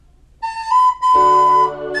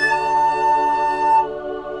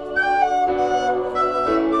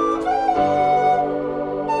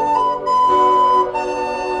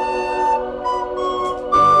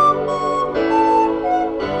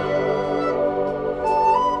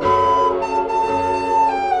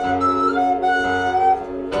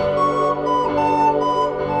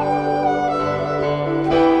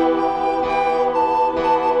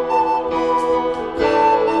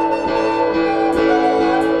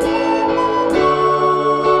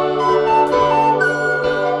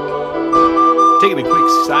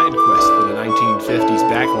side quest for the 1950s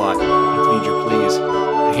backlot with V'ger Please,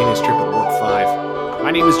 a heinous trip at Warp 5.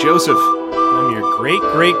 My name is Joseph. I'm your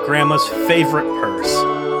great-great-grandma's favorite purse.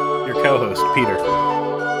 Your co-host, Peter.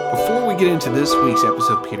 Before we get into this week's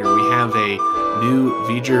episode, Peter, we have a new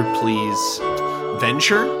V'ger Please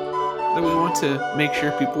venture that we want to make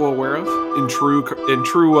sure people are aware of in true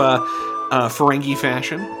Ferengi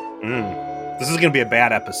fashion. This is going to be a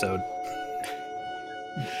bad episode.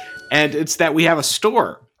 And it's that we have a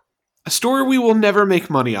store. A store we will never make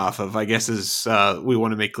money off of, I guess, is we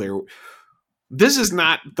want to make clear. This is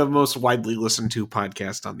not the most widely listened to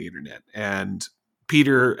podcast on the internet. And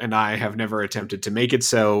Peter and I have never attempted to make it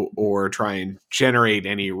so or try and generate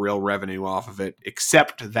any real revenue off of it,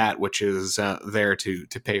 except that which is there to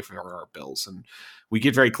pay for our bills. And we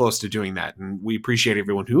get very close to doing that. And we appreciate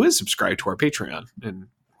everyone who is subscribed to our Patreon. And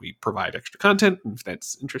we provide extra content. And if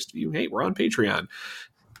that's interesting to you, hey, we're on Patreon.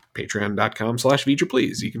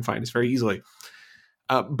 Patreon.com/VegerPlease. You can find us very easily.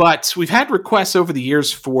 But we've had requests over the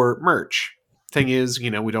years for merch. Thing is, we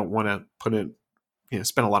don't want to put in,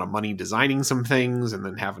 spend a lot of money designing some things and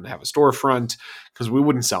then having to have a storefront because we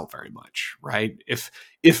wouldn't sell very much, right? If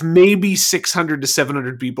maybe 600 to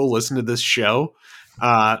 700 people listen to this show,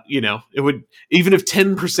 it would, even if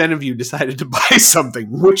 10% of you decided to buy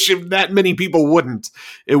something, which if that many people wouldn't,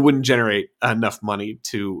 it wouldn't generate enough money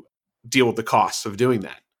to deal with the costs of doing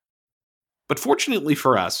that. But fortunately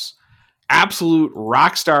for us, absolute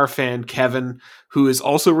rock star fan Kevin, who is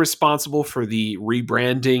also responsible for the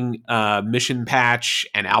rebranding mission patch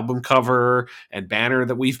and album cover and banner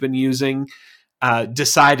that we've been using,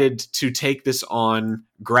 decided to take this on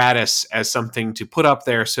gratis as something to put up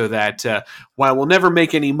there so that while we'll never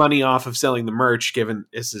make any money off of selling the merch, given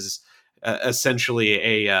this is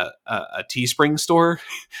essentially a Teespring store,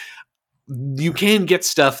 you can get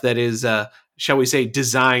stuff that is shall we say,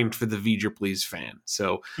 designed for the V'ger Please fan.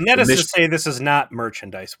 So, and that is to say, this is not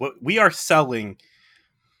merchandise. What we are selling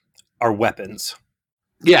are weapons.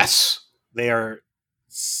 Yes. They are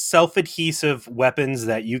self-adhesive weapons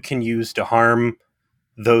that you can use to harm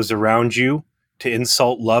those around you, to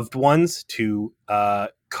insult loved ones, to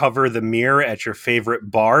cover the mirror at your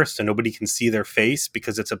favorite bar so nobody can see their face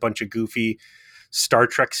because it's a bunch of goofy Star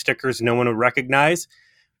Trek stickers no one would recognize.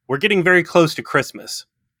 We're getting very close to Christmas.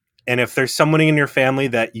 And if there's someone in your family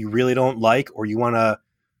that you really don't like or you want to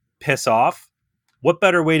piss off, what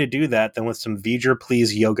better way to do that than with some V'ger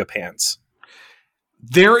Please yoga pants?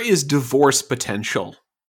 There is divorce potential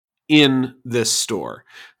in this store.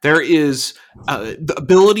 There is the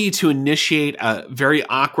ability to initiate a very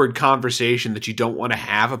awkward conversation that you don't want to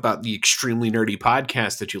have about the extremely nerdy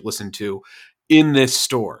podcast that you listen to in this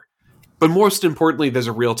store. But most importantly, there's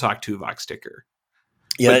a Real Talk Tuvok sticker.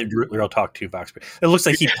 Yeah, Real Talk Tuvok. It looks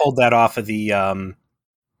like he pulled that off of the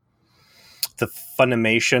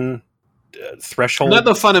Funimation Threshold. Not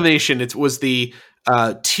the Funimation. It was the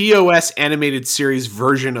TOS animated series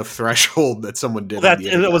version of Threshold that someone did. Well,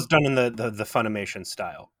 it was done in the Funimation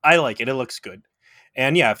style. I like it. It looks good.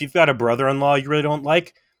 And yeah, if you've got a brother-in-law you really don't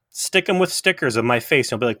like, stick him with stickers of my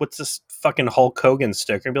face. And he'll be like, what's this fucking Hulk Hogan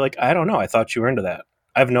sticker? And be like, I don't know. I thought you were into that.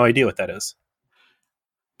 I have no idea what that is.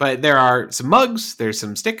 But there are some mugs, there's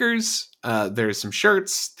some stickers, there's some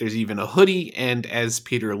shirts, there's even a hoodie, and as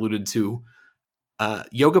Peter alluded to,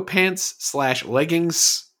 yoga pants /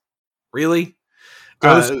 leggings. Really?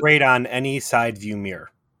 Goes great on any side view mirror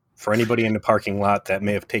for anybody in the parking lot that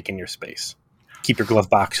may have taken your space. Keep your glove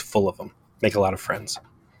box full of them. Make a lot of friends.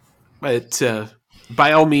 But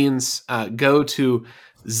by all means, go to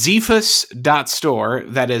zephus.store.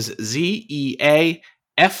 That is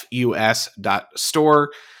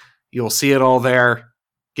ZEAFUS.store. You'll see it all there.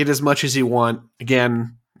 Get as much as you want.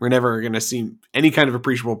 Again, we're never going to see any kind of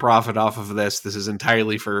appreciable profit off of this. This is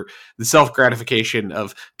entirely for the self-gratification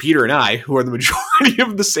of Peter and I, who are the majority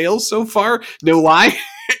of the sales so far. No lie.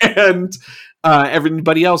 And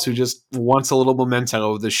everybody else who just wants a little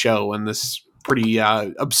memento of the show and this pretty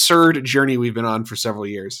absurd journey we've been on for several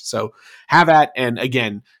years. So have at. And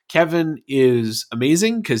again, Kevin is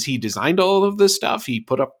amazing because he designed all of this stuff. He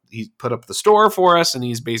put up the store for us, and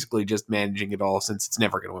he's basically just managing it all since it's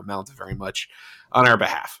never going to amount to very much on our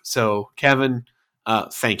behalf. So Kevin,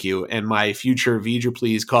 thank you. And my future V'ger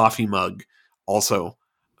Please coffee mug also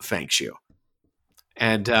thanks you.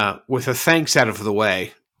 And with a thanks out of the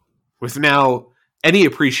way, with now any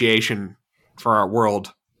appreciation for our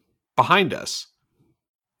world behind us,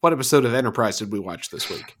 what episode of Enterprise did we watch this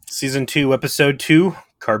week? Season 2, Episode 2,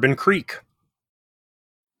 Carbon Creek.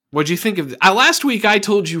 What'd you think of last week? I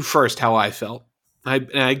told you first how I felt.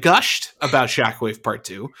 I gushed about Shockwave Part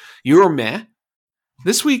 2. You were meh.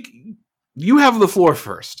 This week, you have the floor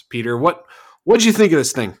first, Peter. What What'd you think of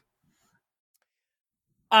this thing?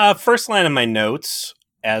 First line of my notes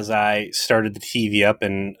as I started the TV up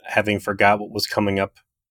and having forgot what was coming up,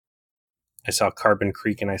 I saw Carbon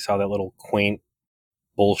Creek and I saw that little quaint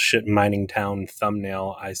bullshit mining town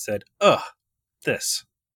thumbnail. I said, ugh, this.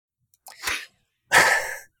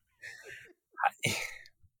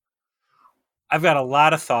 I've got a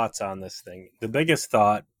lot of thoughts on this thing. The biggest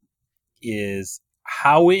thought is,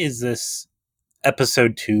 how is this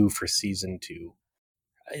episode 2 for season 2?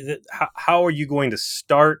 How are you going to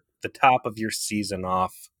start the top of your season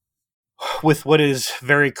off with what is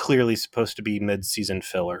very clearly supposed to be mid-season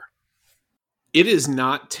filler? It is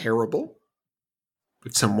not terrible.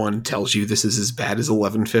 If someone tells you this is as bad as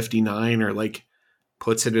 1159 or like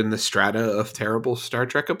puts it in the strata of terrible Star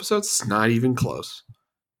Trek episodes, it's not even close.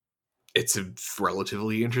 It's a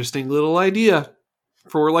relatively interesting little idea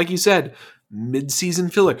for, like you said, mid-season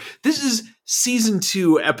filler. This is season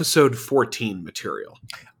 2, episode 14 material.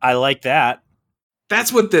 I like that.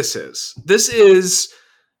 That's what this is. This is,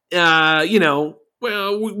 well,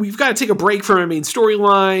 we've got to take a break from our main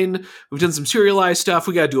storyline. We've done some serialized stuff.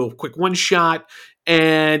 We got to do a quick one-shot.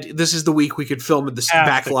 And this is the week we could film in the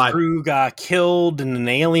backlot. The crew got killed in an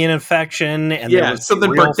alien infection. And yeah,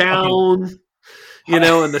 something burnt down,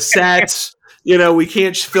 and the sets. We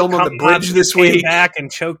can't film on the bridge this week. Came back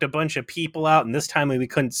and choked a bunch of people out, and this time we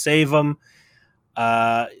couldn't save them.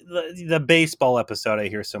 The baseball episode I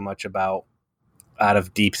hear so much about out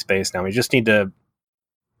of Deep Space Now. We just need to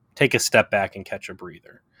take a step back and catch a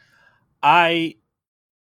breather. I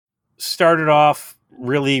started off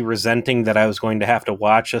really resenting that I was going to have to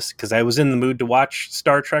watch this because I was in the mood to watch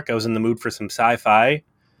Star Trek. I was in the mood for some sci-fi.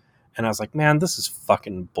 And I was like, man, this is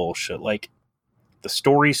fucking bullshit. Like, the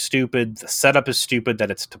story's stupid. The setup is stupid that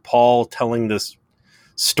it's T'Pol telling this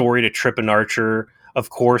story to Trip and Archer, of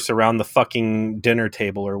course, around the fucking dinner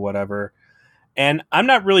table or whatever. And I'm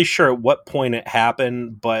not really sure at what point it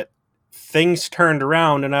happened, but things turned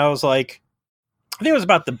around and I was like, I think it was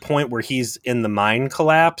about the point where he's in the mine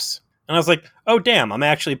collapse. And I was like, oh, damn, I'm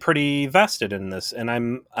actually pretty vested in this. And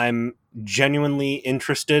I'm genuinely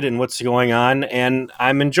interested in what's going on. And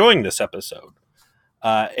I'm enjoying this episode.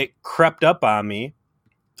 It crept up on me.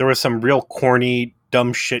 There was some real corny,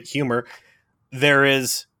 dumb shit humor. There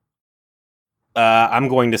is, I'm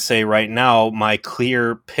going to say right now, my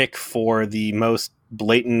clear pick for the most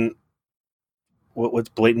blatant, what's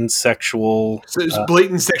blatant sexual...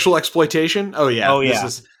 blatant sexual exploitation? Oh, yeah. This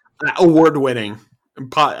is award-winning.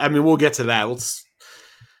 I mean, we'll get to that.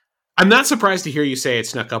 I'm not surprised to hear you say it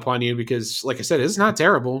snuck up on you because, like I said, it's not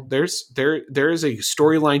terrible. There is a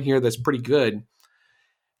storyline here that's pretty good.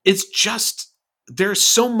 It's just there's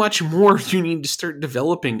so much more you need to start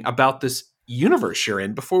developing about this universe you're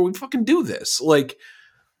in before we fucking do this. Like,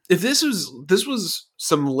 if this was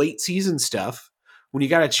some late season stuff when you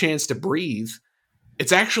got a chance to breathe,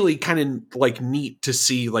 it's actually kind of like neat to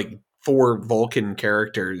see like 4 Vulcan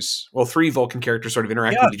characters, well, 3 Vulcan characters sort of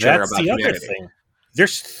interact with each other about the humanity. Other thing.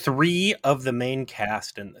 There's 3 of the main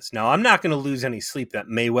cast in this. Now, I'm not going to lose any sleep that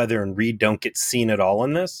Mayweather and Reed don't get seen at all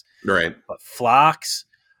in this. Right. But Phlox,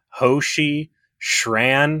 Hoshi,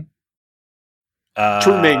 Shran.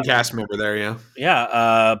 True main cast member there, yeah.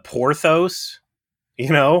 Yeah, Porthos,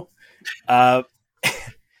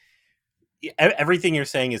 everything you're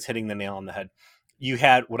saying is hitting the nail on the head. You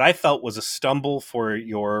had what I felt was a stumble for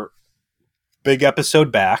your big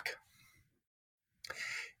episode back.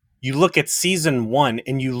 You look at season 1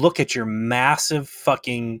 and you look at your massive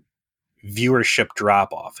fucking viewership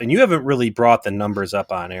drop off, and you haven't really brought the numbers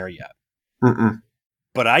up on air yet. Mm-mm.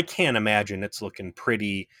 But I can't imagine it's looking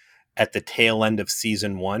pretty at the tail end of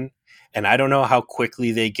season 1. And I don't know how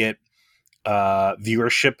quickly they get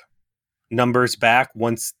viewership numbers back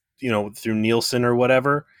once, through Nielsen or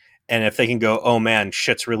whatever. And if they can go, oh man,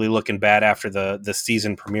 shit's really looking bad after the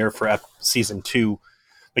season premiere for season 2.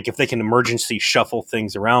 Like if they can emergency shuffle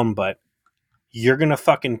things around, but you're going to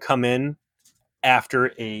fucking come in after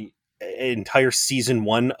an entire season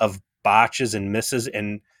 1 of botches and misses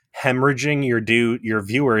and hemorrhaging your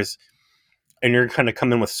viewers, and you're going to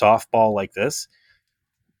come in with softball like this.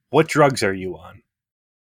 What drugs are you on?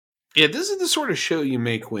 Yeah, this is the sort of show you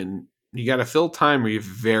make when you got to fill time where you're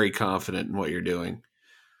very confident in what you're doing.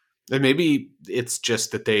 And maybe it's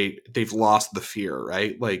just that they've lost the fear,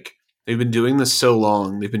 right? Like they've been doing this so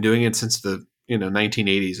long. They've been doing it since the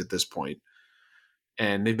 1980s at this point.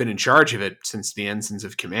 And they've been in charge of it since the Ensigns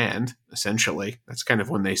of Command, essentially. That's kind of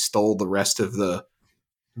when they stole the rest of the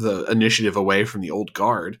initiative away from the old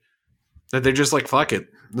guard. That they're just like, fuck it.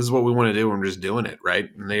 This is what we want to do. We're just doing it, right?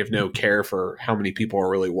 And they have no care for how many people are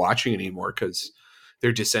really watching anymore because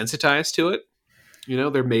they're desensitized to it.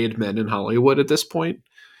 They're made men in Hollywood at this point.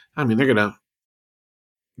 I mean, they're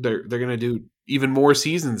gonna do even more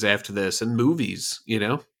seasons after this and movies.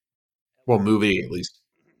 Well, movie at least.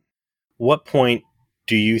 What point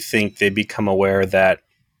do you think they become aware that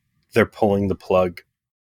they're pulling the plug?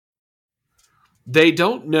 They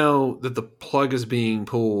don't know that the plug is being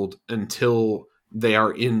pulled until they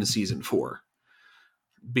are in season 4.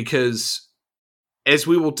 Because as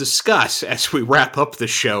we will discuss as we wrap up the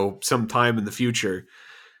show sometime in the future,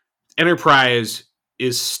 Enterprise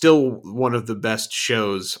is still one of the best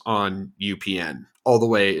shows on UPN all the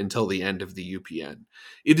way until the end of the UPN.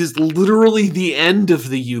 It is literally the end of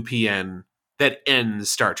the UPN that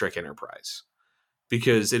ends Star Trek Enterprise,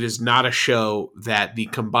 because it is not a show that the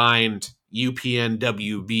combined UPN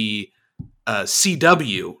WB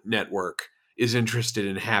CW network is interested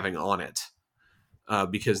in having on it.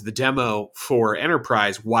 Because the demo for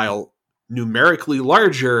Enterprise, while numerically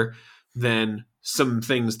larger than some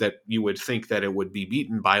things that you would think that it would be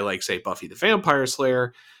beaten by, like, say, Buffy the Vampire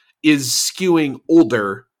Slayer, is skewing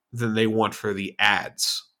older than they want for the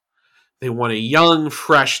ads. They want a young,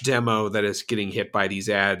 fresh demo that is getting hit by these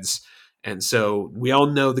ads. And so we all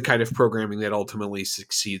know the kind of programming that ultimately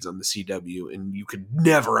succeeds on the CW, and you could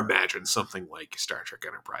never imagine something like Star Trek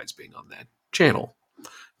Enterprise being on that channel.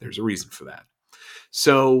 There's a reason for that.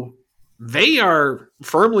 So they are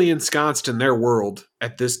firmly ensconced in their world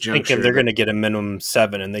at this juncture. Thinking they're going to get a minimum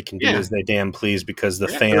 7 and they can do as they damn please because the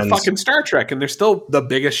fans... They're fucking Star Trek, and they're still the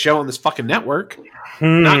biggest show on this fucking network.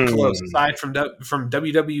 Not close, aside from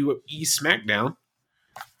WWE SmackDown.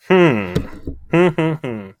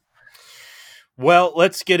 Well,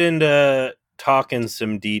 let's get into talking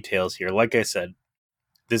some details here. Like I said,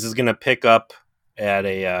 this is going to pick up at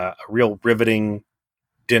a real riveting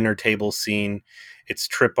dinner table scene. It's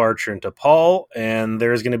Trip Archer and T'Pol, and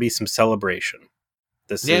there's going to be some celebration.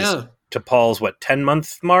 This is T'Pol's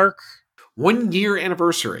 10-month mark? 1 year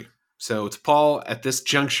anniversary. So T'Pol at this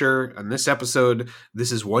juncture, on this episode,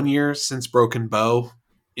 this is 1 year since Broken Bow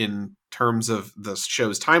in terms of the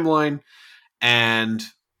show's timeline, and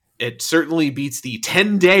it certainly beats the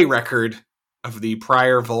 10-day record of the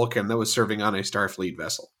prior Vulcan that was serving on a Starfleet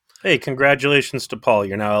vessel. Hey, congratulations, T'Pol.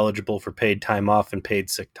 You're now eligible for paid time off and paid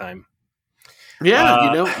sick time.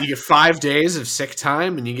 Yeah, you get 5 days of sick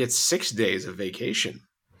time and you get 6 days of vacation.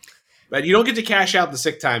 But you don't get to cash out the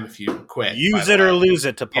sick time if you quit. Use it or lose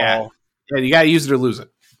it, T'Pol. Yeah, you got to use it or lose it.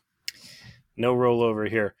 No rollover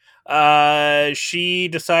here. She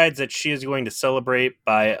decides that she is going to celebrate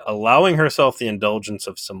by allowing herself the indulgence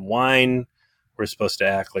of some wine. We're supposed to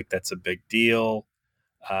act like that's a big deal.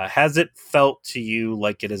 Has it felt to you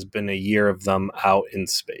like it has been a year of them out in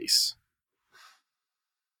space?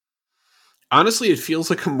 Honestly, it feels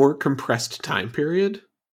like a more compressed time period.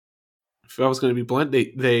 If I was going to be blunt,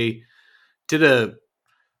 they did a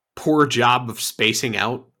poor job of spacing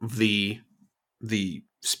out the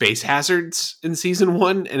space hazards in season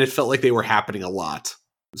 1, and it felt like they were happening a lot.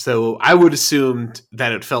 So I would assume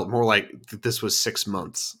that it felt more like this was 6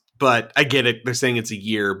 months. But I get it. They're saying it's a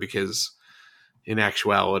year because in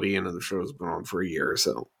actuality, another show's been on for a year,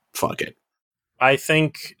 so fuck it. I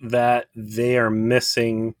think that they are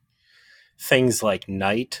missing things like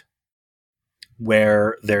Night,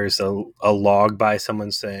 where there's a log by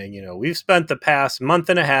someone saying, we've spent the past month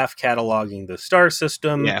and a half cataloging the star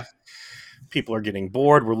system. Yeah. People are getting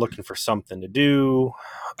bored. We're looking for something to do.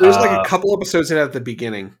 There's like a couple episodes at the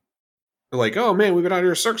beginning. They're like, oh man, we've been out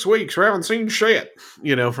here 6 weeks. We haven't seen shit,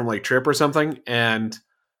 from like Trip or something. And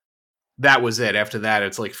that was it. After that,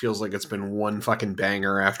 it's like, feels like it's been one fucking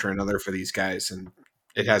banger after another for these guys. And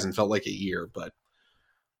it hasn't felt like a year, but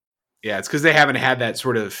yeah, it's because they haven't had that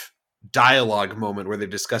sort of dialogue moment where they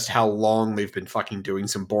discussed how long they've been fucking doing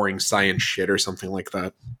some boring science shit or something like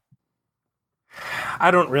that. I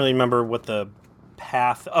don't really remember what the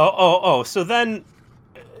path... Oh. So then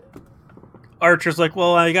Archer's like,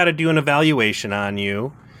 well, I got to do an evaluation on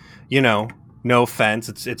you. No offense.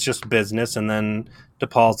 It's just business. And then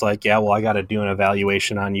T'Pol's like, yeah, well, I got to do an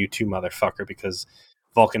evaluation on you too, motherfucker, because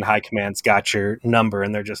Vulcan High Command's got your number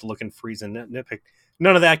and they're just looking freezing nitpick.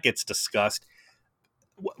 None of that gets discussed.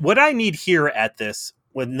 What I need here at this,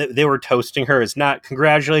 when they were toasting her, is not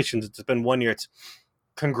congratulations, it's been 1 year. It's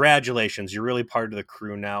congratulations, you're really part of the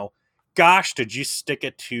crew now. Gosh, did you stick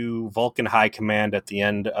it to Vulcan High Command at the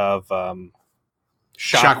end of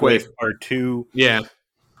Shockwave Part 2? Yeah.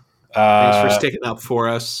 Thanks for sticking up for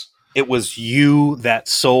us. It was you that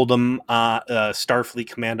sold them Starfleet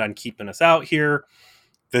Command on keeping us out here.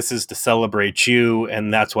 This is to celebrate you,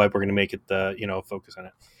 and that's why we're going to make it the focus on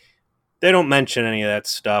it. They don't mention any of that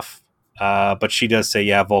stuff, but she does say,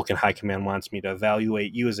 yeah, Vulcan High Command wants me to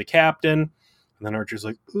evaluate you as a captain. And then Archer's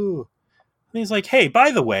like, ooh. And he's like, hey, by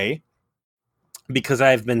the way, because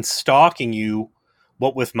I've been stalking you,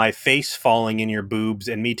 what with my face falling in your boobs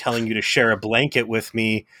and me telling you to share a blanket with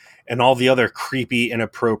me and all the other creepy,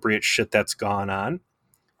 inappropriate shit that's gone on,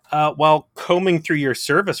 while combing through your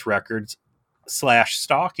service records /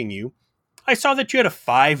 stalking you, I saw that you had a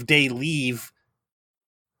 5-day leave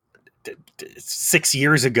 6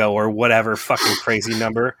 years ago or whatever fucking crazy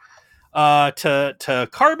number to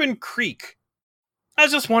Carbon Creek. I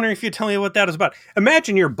was just wondering if you'd tell me what that is about.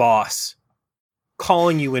 Imagine your boss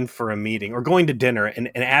calling you in for a meeting or going to dinner and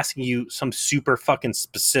asking you some super fucking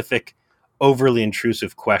specific, overly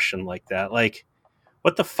intrusive question like that. Like,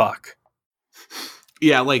 what the fuck?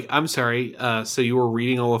 Yeah, like, I'm sorry. So you were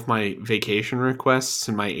reading all of my vacation requests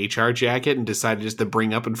in my HR jacket and decided just to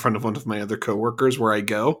bring up in front of one of my other coworkers where I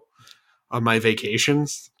go on my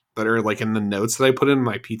vacations that are like in the notes that I put in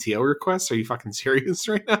my PTO requests? Are you fucking serious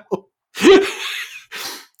right now?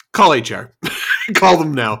 Call HR. Call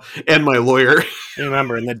them now. And my lawyer.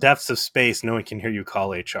 Remember, in the depths of space, no one can hear you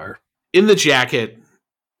call HR. In the jacket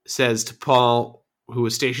says T'Pol, who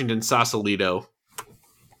was stationed in Sausalito,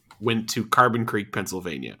 went to Carbon Creek,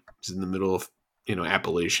 Pennsylvania. It's in the middle of,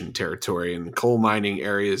 Appalachian territory and coal mining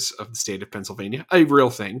areas of the state of Pennsylvania. A real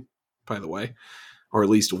thing, by the way. Or at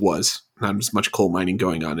least was. Not as much coal mining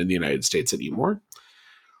going on in the United States anymore.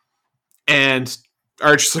 And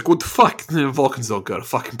Archer's like, what the fuck? The Vulcans don't go to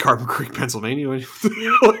fucking Carbon Creek, Pennsylvania. Like,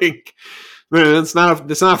 it's not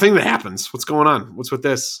a thing that happens. What's going on? What's with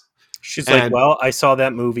this? She's like, well, I saw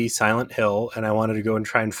that movie Silent Hill, and I wanted to go and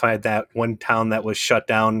try and find that one town that was shut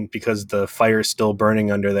down because the fire's still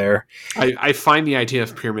burning under there. I find the idea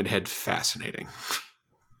of Pyramid Head fascinating.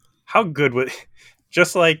 How good would...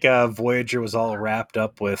 Just like Voyager was all wrapped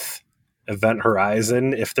up with Event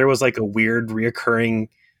Horizon, if there was like a weird reoccurring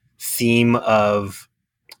theme of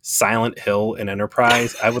Silent Hill and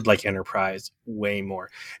Enterprise, I would like Enterprise way more.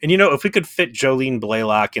 And if we could fit Jolene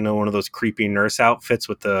Blaylock into one of those creepy nurse outfits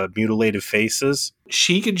with the mutilated faces,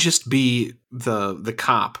 she could just be the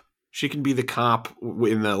cop. She can be the cop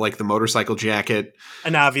in the motorcycle jacket,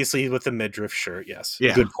 and obviously with the midriff shirt. Yes,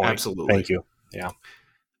 yeah, good point. Absolutely, thank you. Yeah.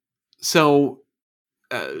 So.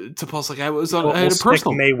 T'Pol's like, I had a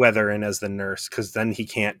personal Mayweather in as the nurse because then he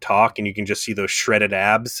can't talk and you can just see those shredded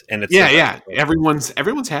abs and it's everyone's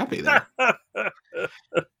happy there.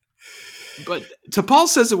 But T'Pol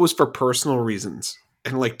says it was for personal reasons,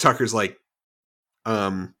 and like Tucker's like,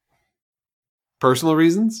 personal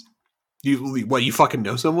reasons? You fucking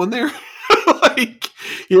know someone there? Like,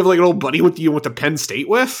 you have like an old buddy with you went to Penn State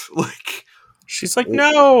with? Like, she's like,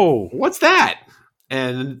 no, what's that?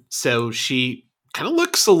 And so she kind of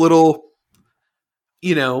looks a little,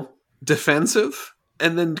 defensive,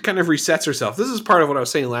 and then kind of resets herself. This is part of what I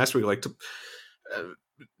was saying last week. Like,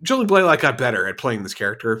 Jolene Blaylock got better at playing this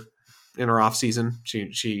character in her off season.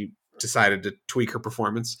 She decided to tweak her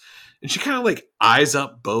performance, and she kind of like eyes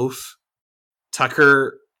up both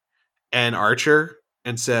Tucker and Archer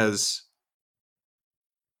and says,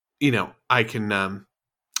 I can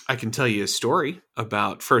tell you a story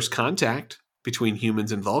about first contact between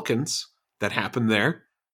humans and Vulcans that happened there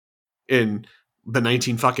in the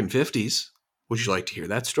 1950s. Would you like to hear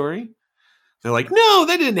that story? They're like, no,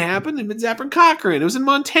 that didn't happen. It was Zap and Cochrane. It was in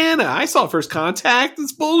Montana. I saw first contact.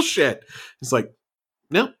 It's bullshit. It's like,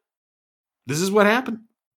 no, this is what happened.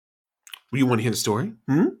 You want to hear the story?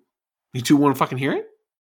 You two want to fucking hear it?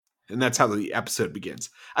 And that's how the episode begins.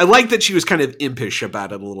 I like that she was kind of impish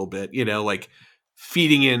about it a little bit, like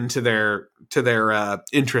feeding into their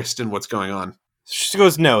interest in what's going on. She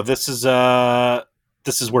goes, no, this is where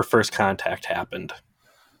first contact happened.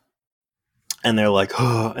 And they're like,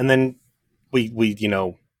 oh, and then we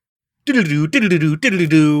diddle-doo.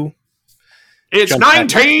 It's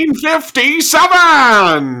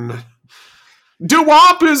 1957!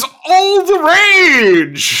 Doo-wop is all the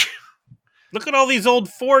rage! Look at all these old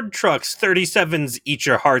Ford trucks. 37s eat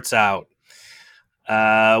your hearts out.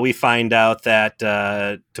 We find out that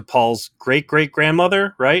T'Pol's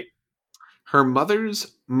great-great-grandmother, right? Her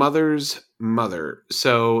mother's mother's mother.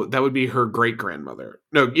 So that would be her great-grandmother.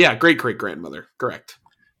 No, yeah, great-great-grandmother. Correct.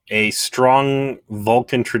 A strong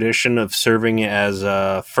Vulcan tradition of serving as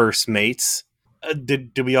first mates.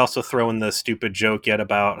 Did we also throw in the stupid joke yet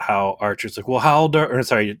about how Archer's like, well,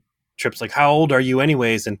 Trip's like, how old are you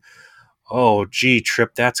anyways? And, oh, gee,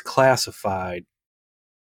 Trip, that's classified.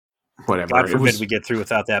 Whatever. God forbid we get through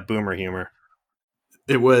without that boomer humor.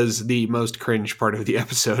 It was the most cringe part of the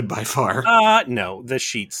episode by far. No, the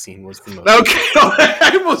sheet scene was the most. Okay,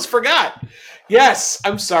 I almost forgot. Yes,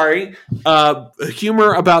 I'm sorry.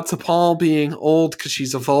 Humor about T'Pol being old because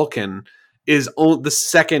she's a Vulcan is the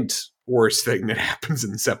second worst thing that happens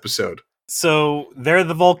in this episode. So there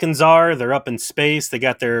the Vulcans are. They're up in space. They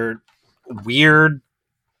got their weird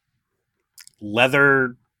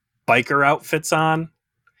leather biker outfits on.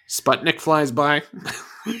 Sputnik flies by.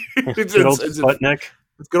 Good old Sputnik.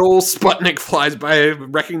 Good old Sputnik flies by, a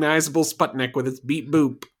recognizable Sputnik with its beep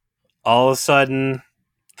boop. All of a sudden,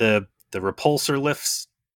 the repulsor lifts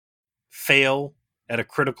fail at a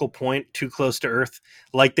critical point too close to Earth.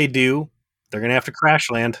 Like they do, they're going to have to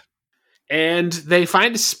crash land. And they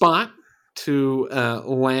find a spot to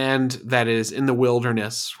land that is in the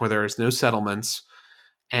wilderness where there is no settlements.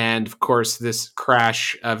 And, of course, this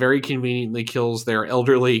crash very conveniently kills their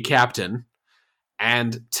elderly captain.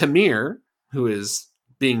 And Tamir, who is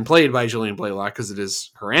being played by Jillian Blaylock because it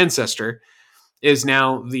is her ancestor, is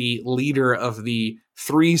now the leader of the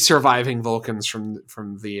 3 surviving Vulcans from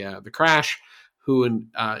the crash, who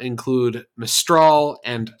include Mistral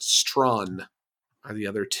and Strawn are the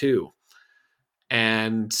other 2.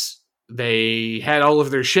 And they had all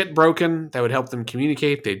of their shit broken that would help them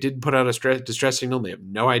communicate. They did put out a distress signal. They have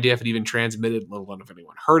no idea if it even transmitted, let alone if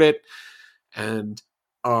anyone heard it, and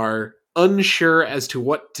are unsure as to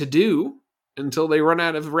what to do until they run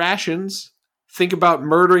out of rations, think about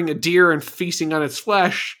murdering a deer and feasting on its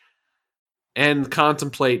flesh, and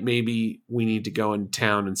contemplate maybe we need to go in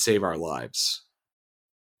town and save our lives.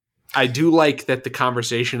 I do like that the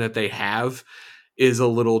conversation that they have is a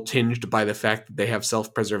little tinged by the fact that they have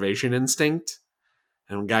self-preservation instinct.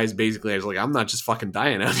 And guys basically is like, I'm not just fucking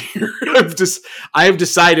dying out here. I've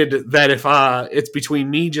decided that if it's between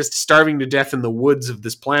me just starving to death in the woods of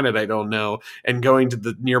this planet I don't know and going to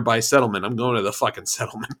the nearby settlement, I'm going to the fucking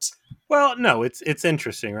settlement. Well, no, it's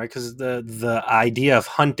interesting, right? Because the idea of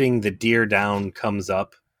hunting the deer down comes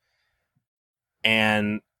up,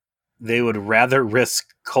 and they would rather risk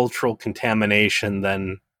cultural contamination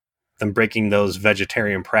than breaking those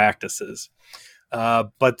vegetarian practices.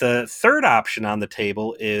 But the third option on the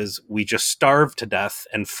table is we just starve to death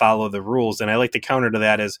and follow the rules. And I like the counter to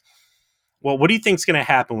that is, well, what do you think is going to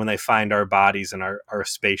happen when they find our bodies in our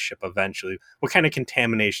spaceship eventually? What kind of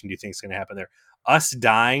contamination do you think is going to happen there? Us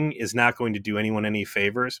dying is not going to do anyone any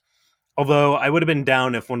favors. Although I would have been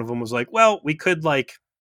down if one of them was like, well, we could like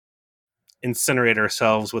incinerate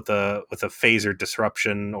ourselves with a phaser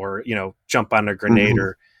disruption, or, you know, jump on a grenade,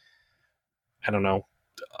 or I don't know,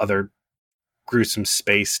 other gruesome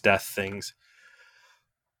space death things.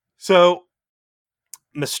 So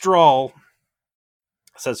Mistral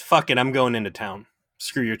says, fuck it, I'm going into town.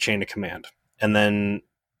 Screw your chain of command. And then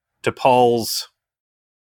T'Pol's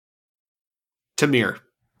Tamir.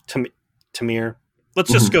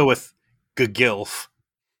 Let's just go with Gilf.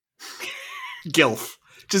 Gilf.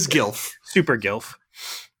 Just Gilf. Super Gilf.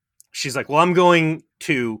 She's like, well, I'm going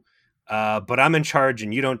to, but I'm in charge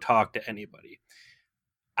and you don't talk to anybody.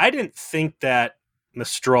 I didn't think that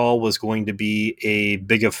Mistral was going to be a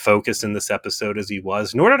big of focus in this episode as he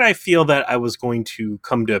was, nor did I feel that I was going to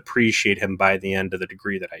come to appreciate him by the end to the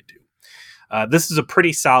degree that I do. This is a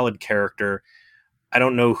pretty solid character. I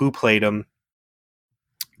don't know who played him,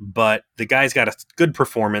 but the guy's got a good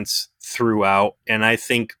performance throughout, and I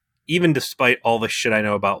think even despite all the shit I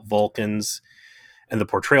know about Vulcans and the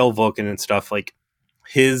portrayal of Vulcan and stuff, like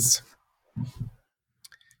his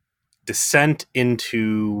descent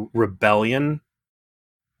into rebellion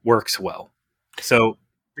works well. So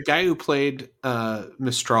the guy who played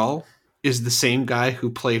Mistral is the same guy who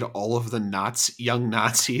played all of the young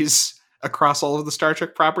Nazis across all of the Star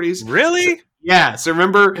Trek properties. Really? So, yeah. So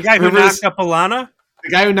remember the guy who knocked up Alana? The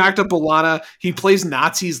guy who knocked up Alana, he plays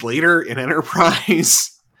Nazis later in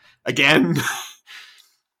Enterprise again.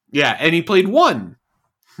 Yeah, and he played one.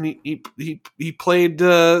 He played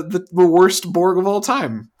the worst Borg of all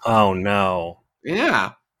time. Oh no!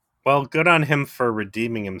 Yeah. Well, good on him for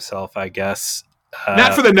redeeming himself, I guess.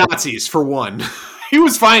 Not for the Nazis, for one. He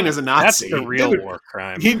was fine as a Nazi. That's the real war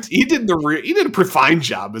crime. He did a pretty fine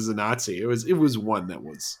job as a Nazi. It was one that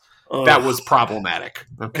was problematic.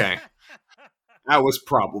 Okay, that was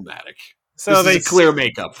problematic. So they clear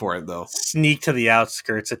makeup for it, though. Sneak to the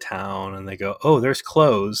outskirts of town, and they go, "Oh, there's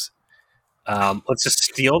clothes. Let's just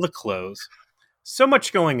steal the clothes." So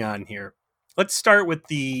much going on here. Let's start with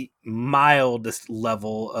the mildest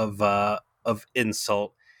level of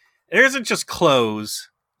insult. There isn't just clothes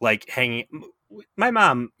like hanging. My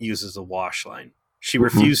mom uses a wash line. She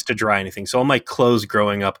refused to dry anything, so all my clothes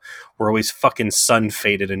growing up were always fucking sun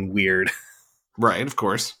faded and weird. Right, of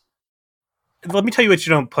course. Let me tell you what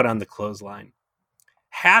you don't put on the clothesline: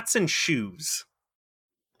 hats and shoes.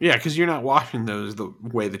 Yeah, because you're not washing those the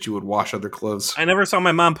way that you would wash other clothes. I never saw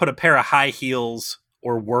my mom put a pair of high heels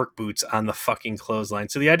or work boots on the fucking clothesline.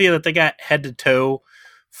 So the idea that they got head to toe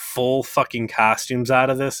full fucking costumes out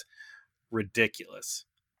of this. Ridiculous.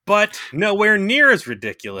 But nowhere near as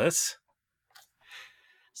ridiculous.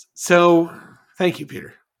 So, thank you,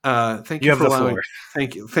 Peter. Thank you have for the allowing. floor.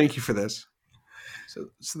 Thank you for this. So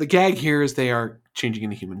the gag here is they are changing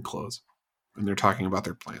into human clothes, and they're talking about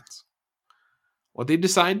their plans. What they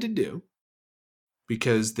decide to do,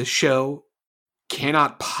 because this show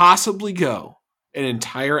cannot possibly go an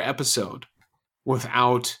entire episode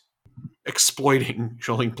without exploiting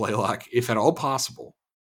Jolene Blalock, if at all possible,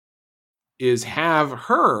 is have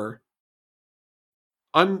her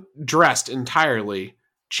undressed entirely,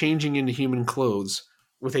 changing into human clothes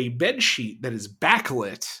with a bed sheet that is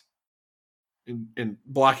backlit and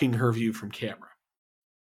blocking her view from camera.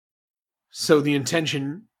 So the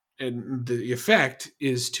intention and the effect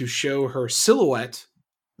is to show her silhouette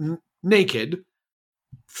naked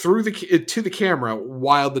to the camera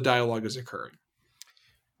while the dialogue is occurring.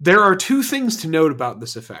 There are two things to note about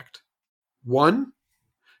this effect. One,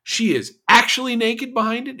 she is actually naked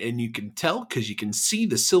behind it, and you can tell because you can see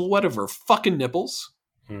the silhouette of her fucking nipples.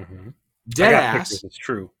 Mm-hmm. Dead ass. It's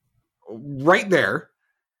true. Right there.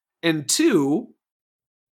 And two,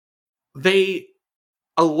 they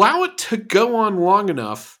allow it to go on long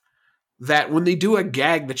enough that when they do a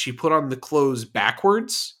gag that she put on the clothes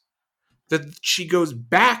backwards, that she goes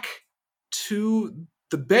back to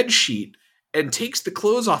the bed sheet and takes the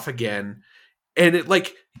clothes off again, and it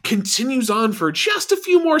like continues on for just a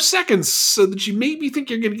few more seconds so that you maybe think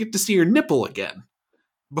you're going to get to see her nipple again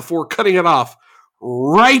before cutting it off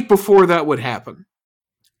right before that would happen.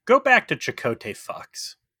 Go back to Chakotay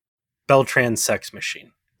Fox, Beltran's sex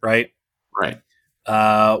machine, right? Right.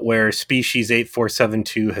 Where Species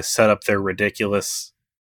 8472 has set up their ridiculous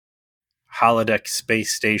holodeck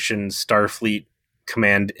space station Starfleet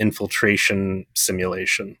command infiltration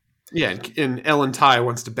simulation. Yeah, and Ellen Ty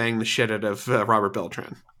wants to bang the shit out of Robert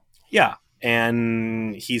Beltran. Yeah,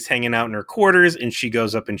 and he's hanging out in her quarters, and she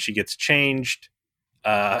goes up and she gets changed.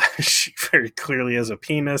 She very clearly has a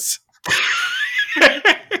penis.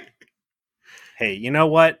 Hey, you know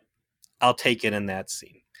what? I'll take it in that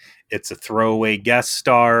scene. It's a throwaway guest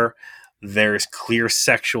star. There's clear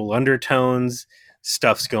sexual undertones.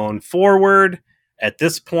 Stuff's going forward. At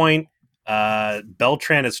this point,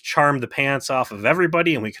 Beltran has charmed the pants off of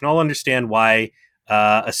everybody, and we can all understand why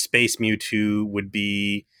a space Mewtwo would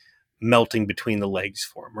be melting between the legs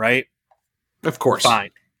for him, right? Of course.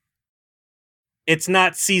 Fine. It's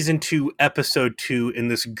not season 2, episode 2 in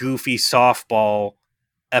this goofy softball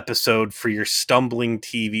episode for your stumbling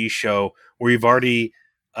TV show where you've already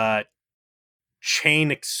chain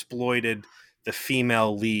exploited the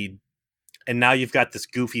female lead, and now you've got this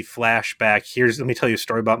goofy flashback. Let me tell you a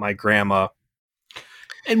story about my grandma.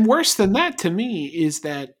 And worse than that to me is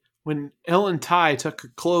that when Ellen Ty took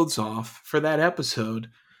her clothes off for that episode,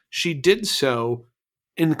 she did so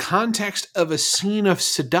in the context of a scene of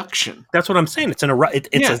seduction. That's what I'm saying. It's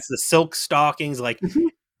it's the silk stockings, like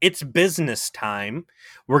it's business time.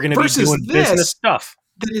 We're going to be doing business stuff.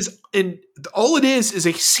 That is, and all it is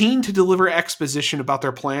a scene to deliver exposition about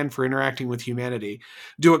their plan for interacting with humanity.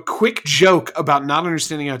 Do a quick joke about not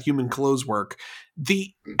understanding how human clothes work.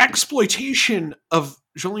 The exploitation of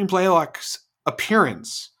Jolene Blalock's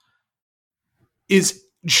appearance is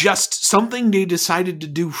just something they decided to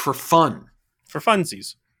do for fun. For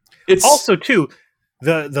funsies. It's also, too,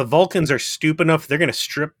 the Vulcans are stupid enough, they're going to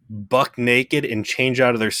strip buck naked and change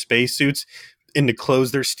out of their spacesuits into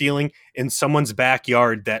clothes they're stealing in someone's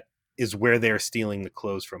backyard that is where they're stealing the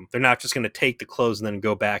clothes from. They're not just going to take the clothes and then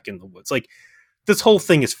go back in the woods. Like, this whole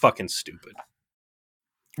thing is fucking stupid.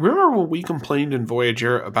 Remember when we complained in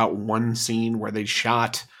Voyager about one scene where they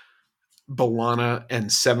shot B'Elanna and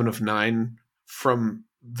Seven of Nine from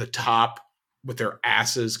the top with their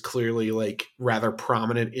asses clearly like rather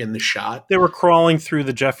prominent in the shot? They were crawling through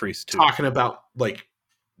the Jeffries too. Talking about like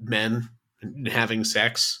men and having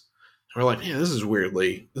sex. We're like, man, this is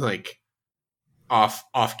weirdly like off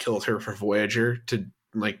kilter for Voyager to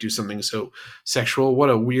like do something so sexual. What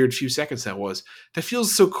a weird few seconds that was. That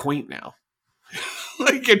feels so quaint now.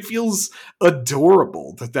 Like it feels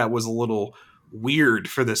adorable that was a little weird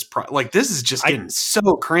for this. Like this is just getting so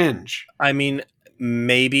cringe. I mean,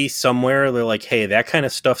 maybe somewhere they're like, hey, that kind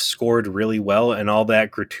of stuff scored really well, and all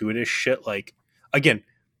that gratuitous shit. Like, again,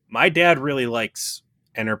 my dad really likes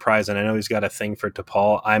Enterprise, and I know he's got a thing for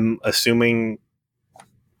T'Pol. I'm assuming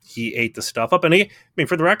he ate the stuff up. And I mean,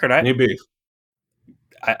 for the record,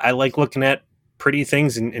 I like looking at pretty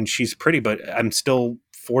things, and she's pretty, but I'm still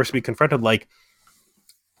forced to be confronted. Like,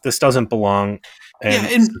 this doesn't belong, and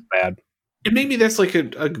it's bad. And maybe that's like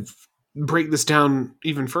a break this down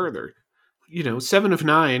even further. Seven of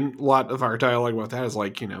Nine, a lot of our dialogue about that is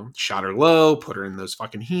like, shot her low, put her in those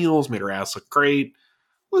fucking heels, made her ass look great.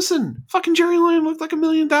 Listen, fucking Jerry Lynn looked like $1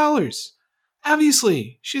 million.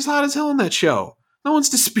 Obviously, she's hot as hell in that show. No one's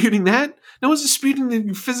disputing that. No one's disputing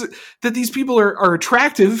that these people are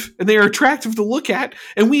attractive, and they are attractive to look at,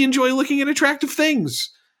 and we enjoy looking at attractive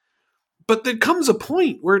things. But there comes a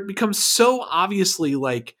point where it becomes so obviously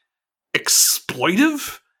like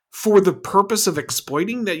exploitive for the purpose of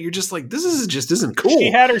exploiting that you're just like, this isn't cool.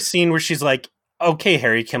 She had her scene where she's like, okay,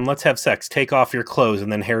 Harry, Kim, let's have sex. Take off your clothes.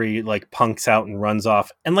 And then Harry like punks out and runs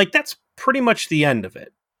off. And like, that's pretty much the end of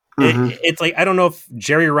it. Mm-hmm. It's like, I don't know if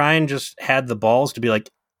Jerry Ryan just had the balls to be like,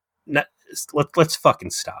 let's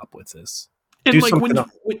fucking stop with this. And like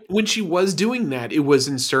when she was doing that, it was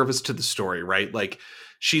in service to the story, right? Like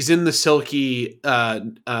she's in the silky,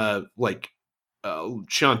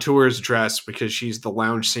 chanteur's dress because she's the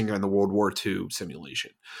lounge singer in the World War II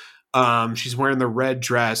simulation. She's wearing the red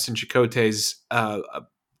dress in Chakotay's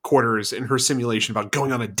quarters in her simulation about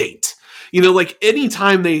going on a date. Like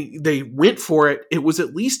anytime they went for it, it was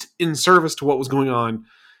at least in service to what was going on,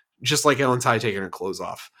 just like Ellen Tighe taking her clothes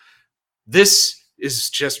off. This is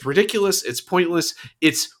just ridiculous. It's pointless.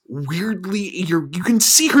 It's weirdly, you can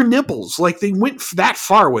see her nipples. Like they went that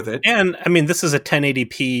far with it. And I mean, this is a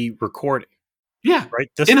 1080p recording. Yeah. Right.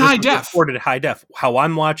 This high def. Recorded at high def. How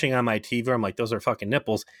I'm watching on my TV, I'm like, those are fucking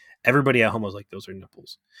nipples. Everybody at home was like, those are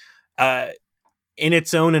nipples. In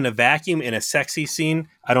its own, in a vacuum, in a sexy scene,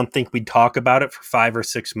 I don't think we'd talk about it for 5 or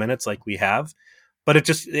 6 minutes like we have. But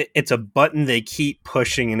it's a button they keep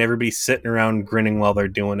pushing and everybody's sitting around grinning while they're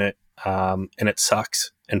doing it. And it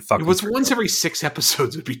sucks. And fucking. It was once every 6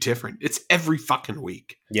 episodes would be different. It's every fucking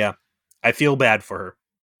week. Yeah. I feel bad for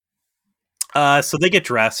her. So they get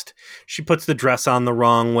dressed. She puts the dress on the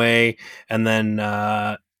wrong way. And then,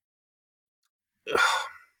 the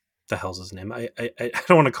hell's his name? I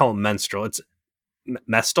don't want to call him Menstrual. It's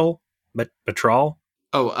Mestral? Metral?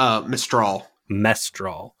 Oh, Mestral.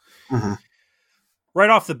 Mestral. Mm-hmm. Right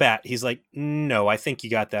off the bat, he's like, no, I think you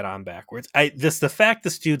got that on backwards. The fact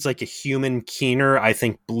this dude's like a human keener, I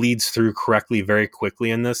think bleeds through correctly very quickly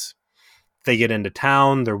in this. They get into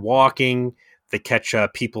town, they're walking, they catch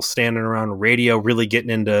people standing around a radio, really getting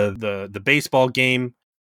into the baseball game.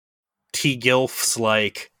 T. Gilf's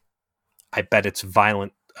like, I bet it's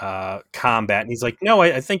violent combat. And he's like, no,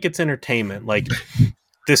 I think it's entertainment. Like,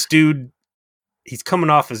 this dude, he's coming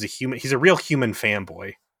off as a human. He's a real human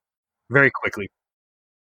fanboy very quickly.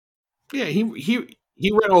 Yeah, he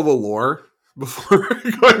read all the lore before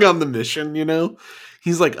going on the mission,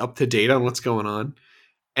 He's like up to date on what's going on.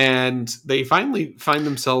 And they finally find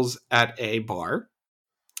themselves at a bar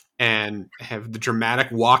and have the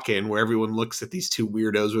dramatic walk-in where everyone looks at these two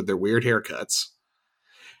weirdos with their weird haircuts.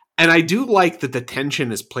 And I do like that the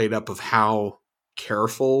tension is played up of how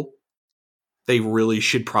careful they really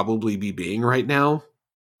should probably be being right now.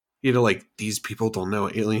 Like these people don't know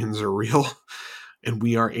aliens are real. And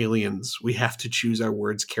we are aliens. We have to choose our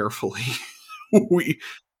words carefully.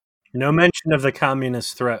 No mention of the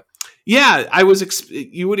communist threat. Yeah,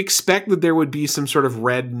 you would expect that there would be some sort of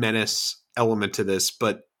red menace element to this,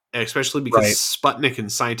 but especially because Sputnik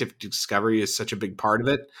and scientific discovery is such a big part of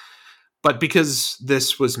it. But because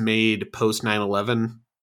this was made post 9/11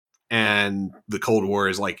 and the Cold War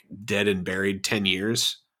is like dead and buried 10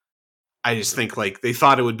 years, I just think like they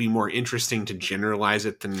thought it would be more interesting to generalize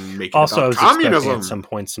it than make it also, about communism. At some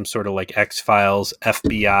point, some sort of like X-Files,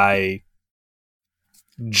 FBI,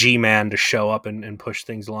 G-Man to show up and push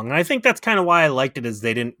things along. And I think that's kind of why I liked it, is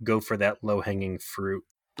they didn't go for that low-hanging fruit.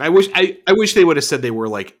 I wish they would have said they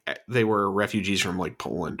were refugees from like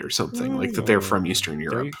Poland or something, like that they're from Eastern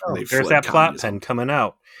Europe. There's that plot pen coming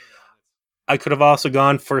out. I could have also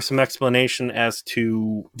gone for some explanation as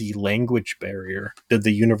to the language barrier. Did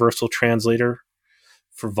the universal translator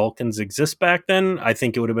for Vulcans exist back then? I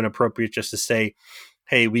think it would have been appropriate just to say,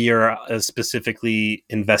 hey, we are specifically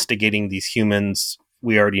investigating these humans.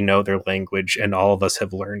 We already know their language and all of us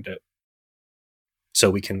have learned it. So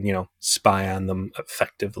we can, spy on them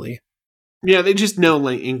effectively. Yeah, they just know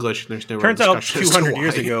English. And there's no Turns out 200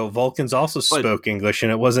 years ago, Vulcans also spoke English,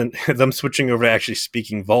 and it wasn't them switching over to actually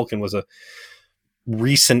speaking Vulcan was a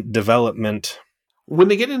recent development. When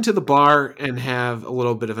they get into the bar and have a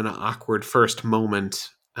little bit of an awkward first moment,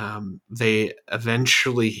 they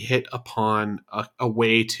eventually hit upon a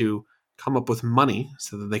way to come up with money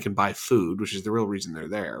so that they can buy food, which is the real reason they're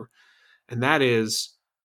there. And that is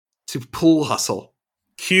to pool hustle.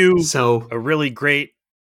 Cue a really great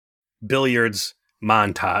billiards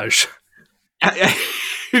montage.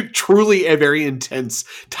 Truly a very intense,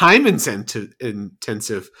 time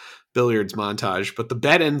intensive billiards montage. But the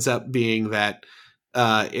bet ends up being that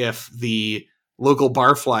if the local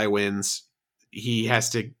barfly wins, he gets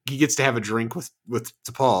to have a drink with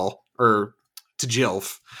T'Pol or to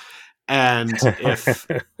Jilf, and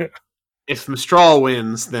if Mistral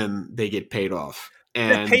wins, then they get paid off. The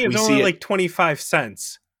And pay we is see only it. like 25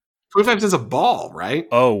 cents. 25 cents a ball, right?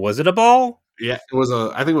 Oh, was it a ball? Yeah,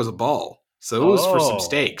 I think it was a ball. So it was for some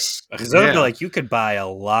steaks. Because like you could buy a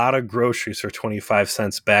lot of groceries for 25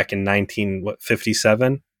 cents back in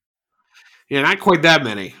 1957. Yeah, not quite that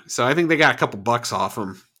many. So I think they got a couple bucks off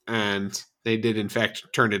them, and they did in fact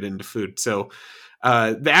turn it into food. So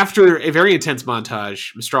after a very intense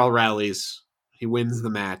montage, Mistral rallies. He wins the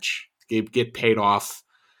match. They get paid off,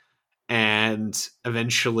 and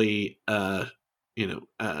eventually,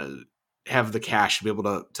 have the cash to be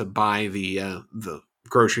able to buy the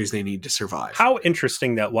groceries they need to survive. How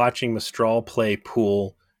interesting that watching Mistral play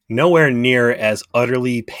pool, nowhere near as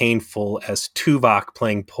utterly painful as Tuvok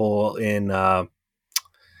playing pool in God,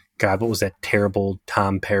 what was that terrible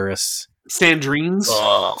Tom Paris? Sandrines.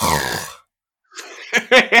 Ugh.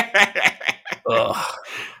 Ugh.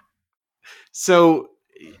 So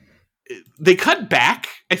they cut back,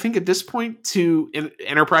 I think, at this point to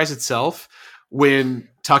Enterprise itself when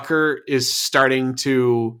Tucker is starting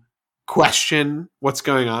to question what's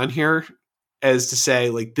going on here, as to say,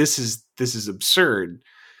 like, this is absurd.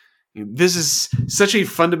 This is such a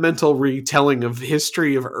fundamental retelling of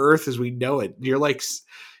history of Earth as we know it. You're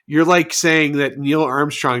like saying that Neil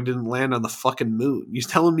Armstrong didn't land on the fucking moon. You're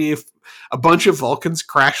telling me if a bunch of Vulcans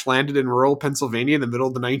crash landed in rural Pennsylvania in the middle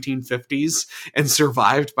of the 1950s and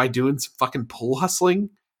survived by doing some fucking pole hustling?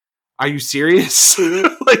 Are you serious?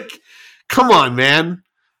 Like, come on, man.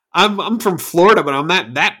 I'm from Florida, but I'm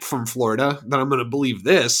not that from Florida that I'm going to believe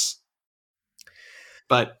this.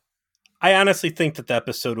 But I honestly think that the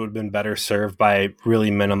episode would have been better served by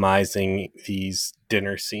really minimizing these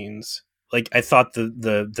dinner scenes. Like, I thought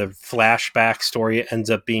the flashback story ends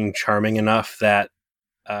up being charming enough that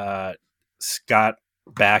Scott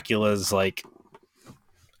Bakula's, like,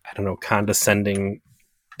 I don't know, condescending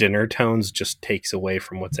dinner tones just takes away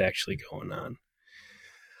from what's actually going on.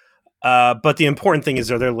 But the important thing is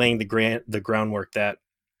they're laying the groundwork that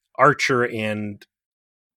Archer and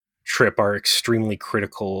Trip are extremely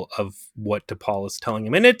critical of what T'Pol is telling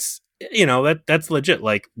him. And it's, that's legit.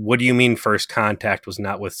 Like, what do you mean first contact was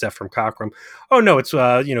not with Zefram Cochrane? Oh, no, it's,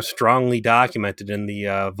 strongly documented in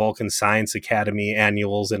the Vulcan Science Academy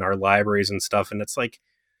annuals in our libraries and stuff. And it's like,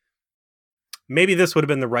 maybe this would have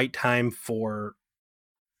been the right time for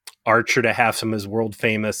Archer to have some of his world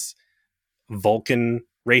famous Vulcan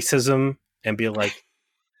racism and be like,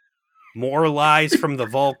 more lies from the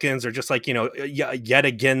Vulcans, or just like, yet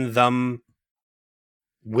again, them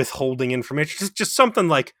withholding information. Just something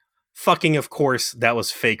like, fucking, of course, that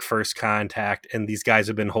was fake first contact, and these guys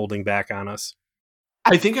have been holding back on us.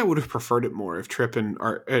 I think I would have preferred it more if Trip and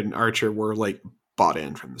Archer were, like, bought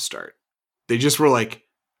in from the start. They just were like,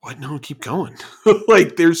 what? No, keep going.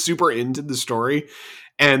 Like, they're super into the story,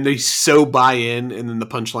 and they so buy in, and then the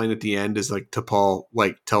punchline at the end is, like, T'Pol,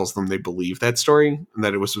 like, tells them they believe that story, and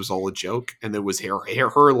that it was all a joke, and it was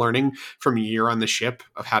her learning from a year on the ship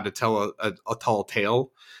of how to tell a tall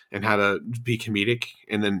tale and how to be comedic,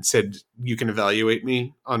 and then said, you can evaluate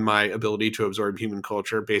me on my ability to absorb human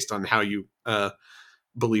culture based on how you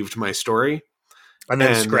believed my story. And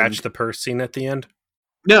then scratch the purse scene at the end.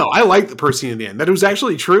 No, I like the purse scene in the end. That it was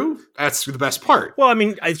actually true. That's the best part. Well, I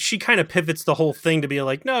mean, she kind of pivots the whole thing to be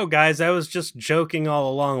like, no, guys, I was just joking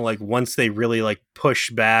all along. Like, once they really, like,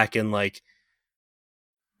 push back and, like,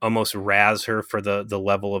 almost razz her for the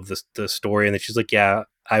level of the story. And then she's like, yeah,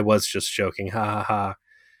 I was just joking. Ha ha ha.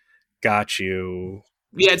 Got you.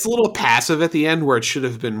 Yeah, it's a little passive at the end, where it should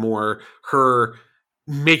have been more her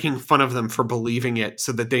making fun of them for believing it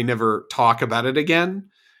so that they never talk about it again.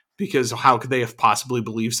 Because how could they have possibly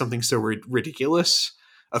believed something so ridiculous?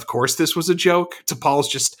 Of course this was a joke. T'Pol's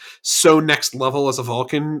just so next level as a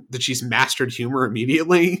Vulcan that she's mastered humor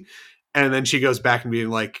immediately. And then she goes back and being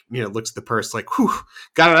like, looks at the purse like, whew,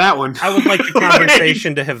 got out of that one. I would like the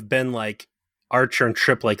conversation to have been like Archer and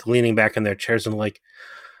Trip, like, leaning back in their chairs and like,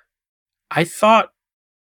 I thought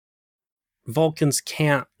Vulcans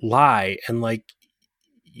can't lie. And, like,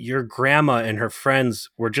 your grandma and her friends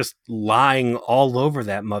were just lying all over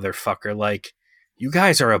that motherfucker. Like, you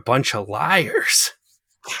guys are a bunch of liars.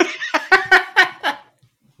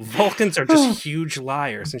 Vulcans are just huge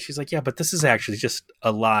liars. And she's like, yeah, but this is actually just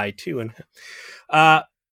a lie too. And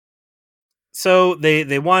so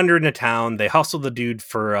they wander into town. They hustle the dude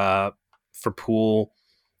for pool.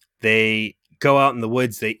 They go out in the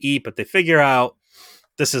woods. They eat, but they figure out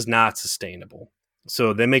this is not sustainable.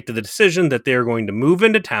 So they make the decision that they're going to move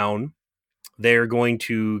into town. They're going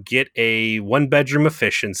to get a 1-bedroom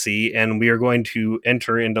efficiency, and we are going to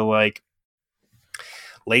enter into like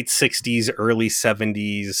late 60s, early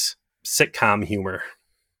 70s sitcom humor.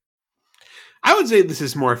 I would say this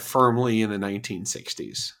is more firmly in the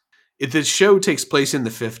 1960s. The show takes place in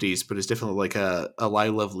the 50s, but it's definitely like a I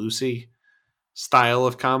Love Lucy style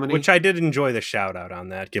of comedy. Which I did enjoy the shout out on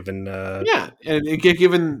that, given... yeah, and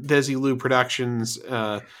given Desilu Productions'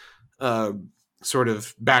 sort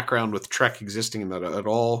of background with Trek existing in that at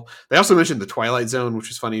all. They also mentioned The Twilight Zone,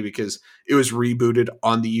 which is funny because it was rebooted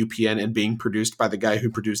on the UPN and being produced by the guy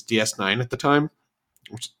who produced DS9 at the time,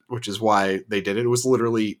 which is why they did it. It was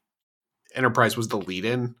literally... Enterprise was the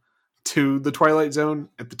lead-in to The Twilight Zone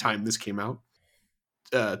at the time this came out.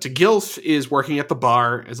 To Gilf is working at the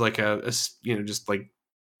bar as like just like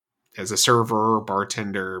as a server,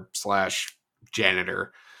 bartender /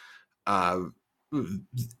 janitor. The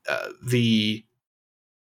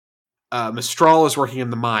Mistral is working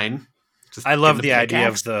in the mine. I love the idea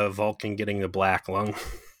of the Vulcan getting the black lung.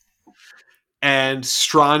 And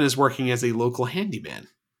Strawn is working as a local handyman.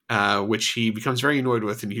 Which he becomes very annoyed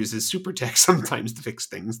with and uses super tech sometimes to fix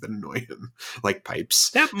things that annoy him, like pipes.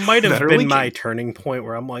 That might have been my turning point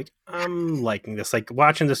where I'm like, I'm liking this. Like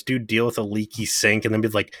watching this dude deal with a leaky sink and then be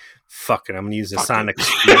like, fuck it, I'm going to use a sonic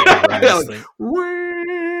like,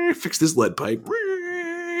 fix this lead pipe.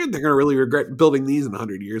 They're going to really regret building these in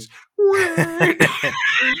 100 years.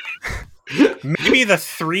 Maybe the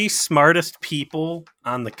 3 smartest people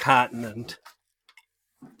on the continent.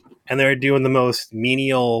 And they're doing the most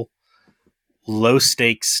menial,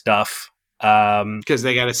 low-stakes stuff. Because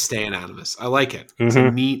they got to stay anonymous. I like it. It's a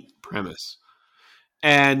neat premise.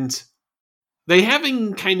 And they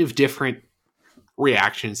having kind of different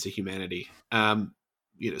reactions to humanity.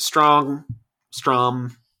 Strom,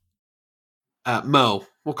 Mo.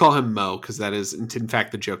 We'll call him Mo, because that is, in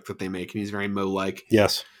fact, the joke that they make, and he's very Mo-like.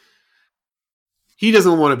 Yes. He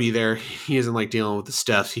doesn't want to be there. He doesn't like dealing with the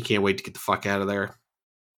stuff. He can't wait to get the fuck out of there.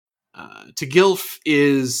 To Gilf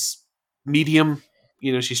is medium.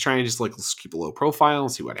 She's trying to just like, let's keep a low profile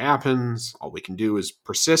and see what happens. All we can do is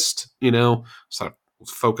persist, sort of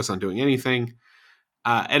focus on doing anything.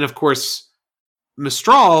 And of course,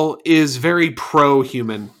 Mistral is very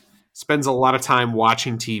pro-human, spends a lot of time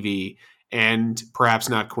watching TV, and perhaps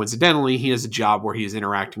not coincidentally, he has a job where he is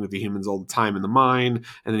interacting with the humans all the time in the mine.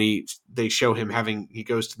 And then they show him he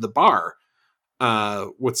goes to the bar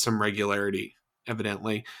with some regularity,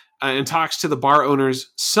 evidently. And talks to the bar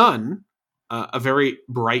owner's son, a very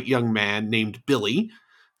bright young man named Billy,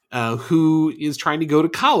 who is trying to go to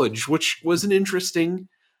college, which was an interesting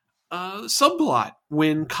subplot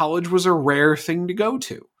when college was a rare thing to go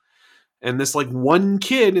to. And this like one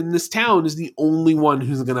kid in this town is the only one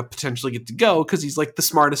who's going to potentially get to go because he's like the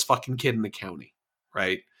smartest fucking kid in the county,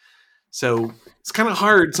 right? So it's kind of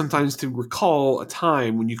hard sometimes to recall a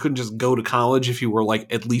time when you couldn't just go to college if you were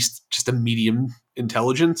like at least just a medium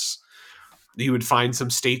intelligence. You would find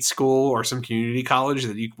some state school or some community college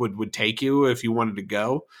that you would take you if you wanted to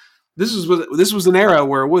go. This was an era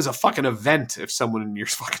where it was a fucking event if someone in your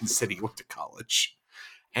fucking city went to college.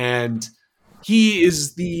 And he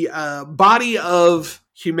is the body of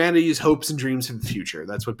humanity's hopes and dreams for the future.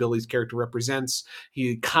 That's what Billy's character represents.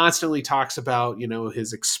 He constantly talks about,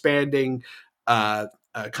 his expanding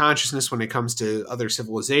consciousness when it comes to other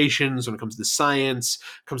civilizations, when it comes to science,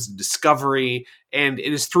 comes to discovery, and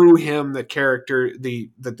it is through him that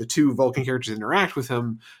the two Vulcan characters interact with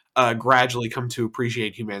him gradually come to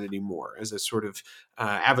appreciate humanity more as a sort of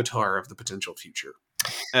avatar of the potential future.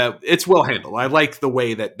 It's well handled. I like the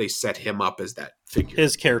way that they set him up as that figure.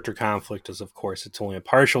 His character conflict is, of course, it's only a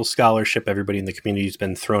partial scholarship. Everybody in the community has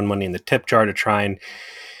been throwing money in the tip jar to try and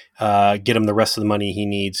get him the rest of the money he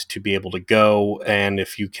needs to be able to go. And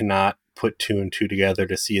if you cannot put 2 and 2 together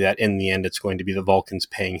to see that in the end it's going to be the Vulcans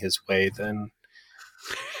paying his way, then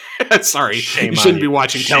sorry, you shouldn't be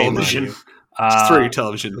watching television. Just throw your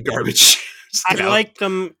television in the garbage. I like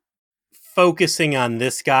them focusing on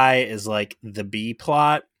this guy as like the B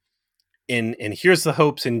plot, and here's the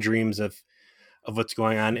hopes and dreams of what's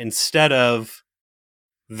going on, instead of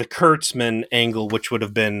the Kurtzman angle, which would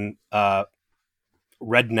have been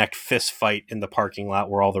redneck fist fight in the parking lot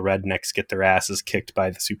where all the rednecks get their asses kicked by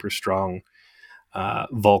the super strong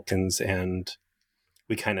Vulcans, and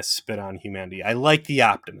we kind of spit on humanity. I like the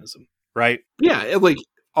optimism, right? Yeah, like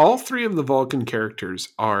all 3 of the Vulcan characters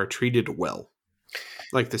are treated well.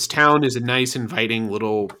 Like this town is a nice, inviting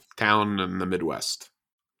little town in the Midwest.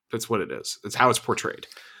 That's what it is. That's how it's portrayed.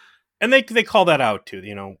 And they call that out too.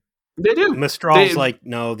 They do. Mistral's like,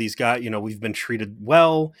 no, these guys, we've been treated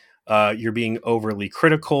well. you're being overly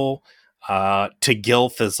critical. To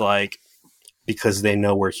Gilf is like, because they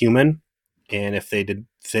know we're human, and if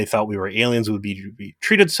they thought we were aliens, we would be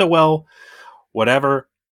treated so well. Whatever.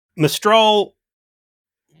 Mistral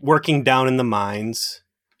working down in the mines.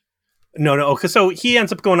 No. Okay, so he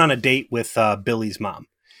ends up going on a date with Billy's mom.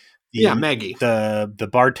 Maggie, the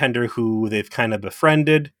bartender who they've kind of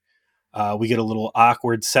befriended. We get a little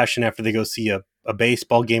awkward session after they go see a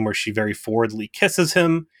baseball game where she very forwardly kisses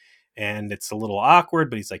him, and it's a little awkward,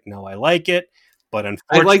 but he's like, no, I like it. But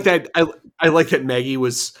unfortunately, I like that Maggie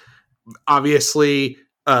was obviously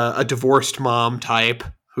a divorced mom type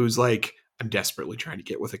who's like, I'm desperately trying to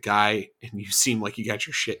get with a guy, and you seem like you got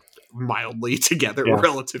your shit mildly together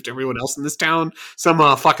relative to everyone else in this town. So I'm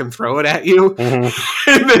gonna fucking throw it at you. Mm-hmm.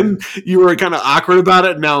 And then you were kind of awkward about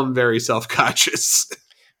it. And now I'm very self-conscious.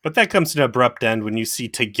 But that comes to an abrupt end when you see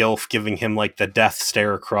Gilf giving him like the death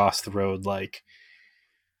stare across the road. Like,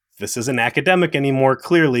 this isn't academic anymore.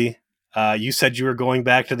 Clearly, you said you were going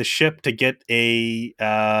back to the ship to get a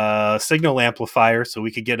signal amplifier so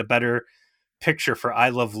we could get a better picture for I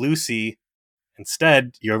Love Lucy.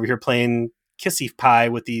 Instead, you're over here playing kissy pie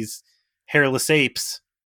with these hairless apes.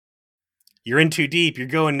 You're in too deep. You're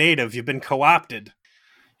going native. You've been co-opted.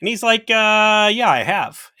 And he's like, yeah, I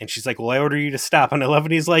have. And she's like, well, I order you to stop. And I love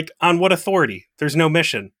it. He's like, on what authority? There's no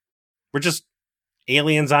mission. We're just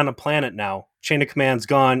aliens on a planet now. Chain of command's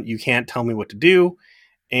gone. You can't tell me what to do.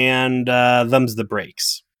 And them's the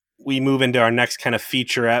breaks. We move into our next kind of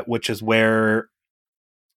featurette, which is where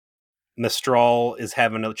Mistral is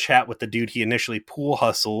having a chat with the dude he initially pool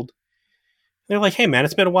hustled. They're like, hey, man,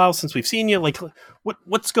 it's been a while since we've seen you. Like,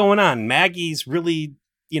 what's going on? Maggie's really,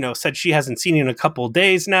 said she hasn't seen you in a couple of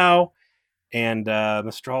days now. And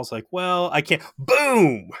Mistral's like, well, I can't.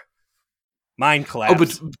 Boom! Mind collapse. Oh,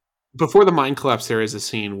 but before the mind collapse, there is a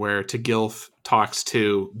scene where Gilf talks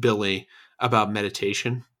to Billy about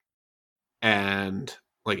meditation and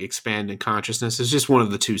like expanding consciousness. It's just one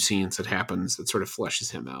of the two scenes that happens that sort of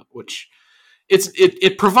fleshes him out, which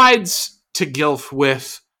it provides Gilf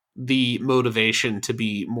with the motivation to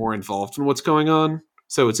be more involved in what's going on.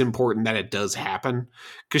 So it's important that it does happen,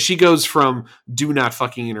 because she goes from do not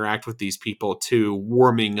fucking interact with these people to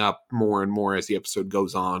warming up more and more as the episode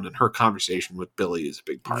goes on. And her conversation with Billy is a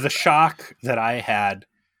big part of the that. Shock that I had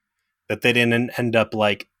that they didn't end up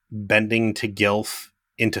like bending Gilf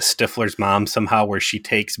into Stifler's mom somehow, where she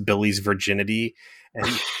takes Billy's virginity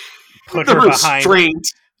and put her behind.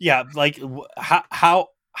 Restraint. Yeah. Like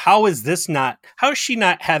how is this not? How is she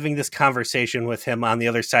not having this conversation with him on the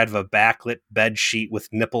other side of a backlit bed sheet with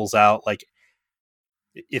nipples out? Like,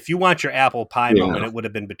 if you want your apple pie moment, it would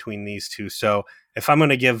have been between these two. So, if I'm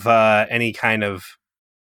going to give any kind of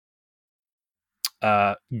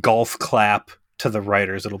golf clap to the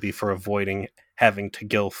writers, it'll be for avoiding having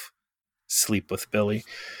Gilf sleep with Billy.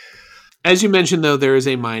 As you mentioned, though, there is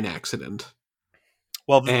a mine accident.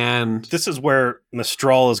 Well, and this is where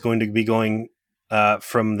Mistral is going to be going.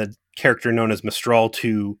 From the character known as Mistral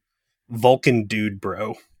to Vulcan dude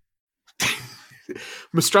bro.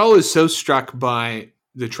 Mistral is so struck by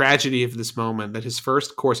the tragedy of this moment that his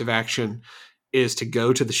first course of action is to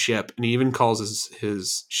go to the ship, and he even calls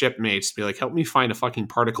his shipmates to be like, help me find a fucking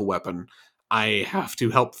particle weapon. I have to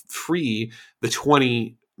help free the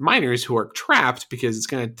 20 miners who are trapped, because it's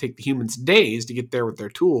going to take the humans days to get there with their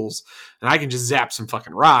tools, and I can just zap some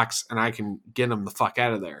fucking rocks and I can get them the fuck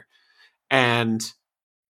out of there. And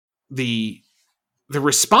the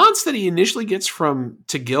response that he initially gets from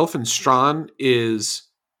Gilf and Strawn is,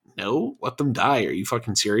 no, let them die. Are you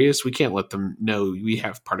fucking serious? We can't let them know we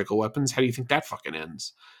have particle weapons. How do you think that fucking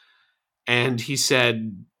ends? And he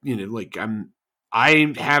said, like,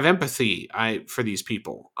 I have empathy for these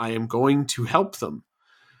people. I am going to help them.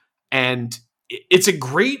 And it's a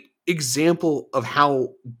great example of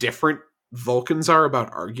how different Vulcans are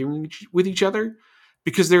about arguing with each other,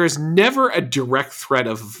 because there is never a direct threat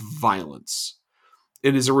of violence.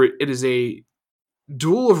 It is a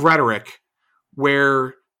duel of rhetoric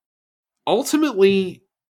where ultimately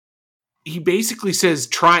he basically says,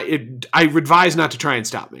 I advise not to try and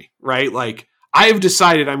stop me, right? Like, I have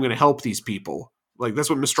decided I'm going to help these people. Like, that's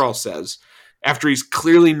what Mistral says, after he's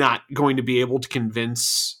clearly not going to be able to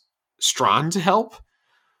convince Strawn to help.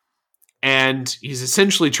 And he's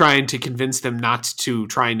essentially trying to convince them not to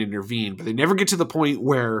try and intervene, but they never get to the point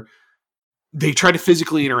where they try to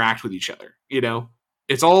physically interact with each other.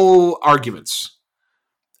 It's all arguments.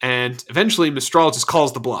 And eventually Mistral just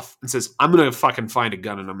calls the bluff and says, I'm going to fucking find a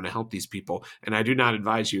gun and I'm going to help these people. And I do not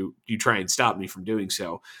advise you try and stop me from doing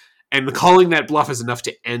so. And the calling that bluff is enough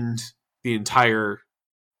to end the entire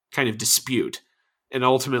kind of dispute. And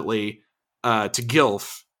ultimately,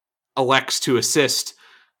 Gilf elects to assist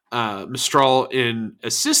Mistral in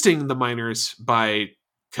assisting the miners by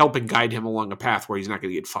helping guide him along a path where he's not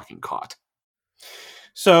going to get fucking caught.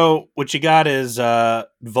 So what you got is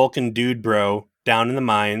Vulcan Dude Bro down in the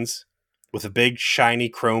mines with a big shiny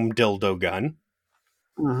chrome dildo gun.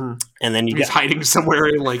 Mm-hmm. And then he's hiding somewhere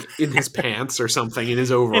in his pants or something, in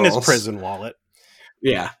his overalls. In his prison wallet.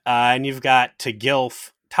 Yeah. And you've got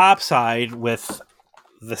T'Gilf topside with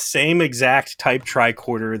the same exact type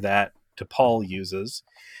tricorder that T'Pol uses.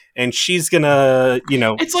 And she's gonna,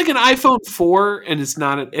 it's like an iPhone 4, and it's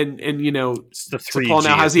not, and it's the 3G. T'Pol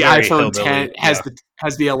now has the iPhone 10,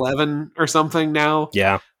 has the 11 or something now.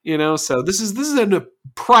 Yeah. So this is a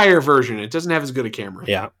prior version. It doesn't have as good a camera.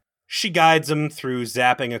 Yeah. She guides them through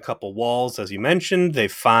zapping a couple walls, as you mentioned. They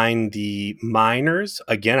find the miners.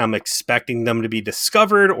 Again, I'm expecting them to be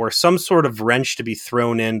discovered or some sort of wrench to be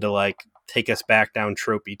thrown in to take us back down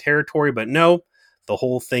tropey territory. But no, the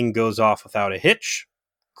whole thing goes off without a hitch.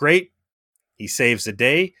 Great. He saves the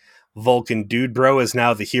day. Vulcan Dude Bro is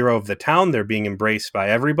now the hero of the town. They're being embraced by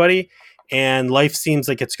everybody. And life seems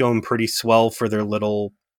like it's going pretty swell for their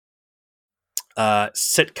little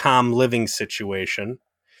sitcom living situation.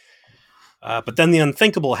 But then the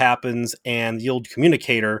unthinkable happens, and the old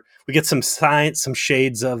communicator, we get some science, some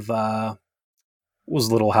shades of what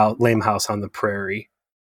was Little Lame House on the Prairie,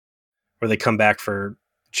 where they come back for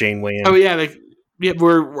Janeway. Oh yeah,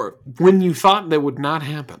 we're when you thought that would not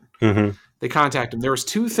happen, mm-hmm. They contact him. There was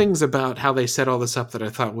two things about how they set all this up that I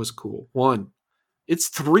thought was cool. One, it's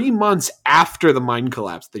 3 months after the mine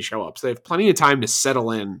collapse they show up, so they have plenty of time to settle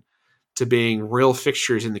in to being real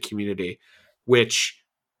fixtures in the community, which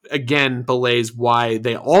again belays why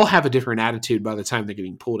they all have a different attitude by the time they're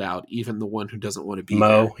getting pulled out. Even the one who doesn't want to be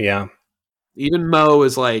Mo, there. Yeah. Even Mo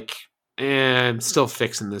is like, I'm still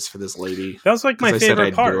fixing this for this lady. That was my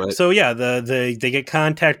favorite part. So yeah, they get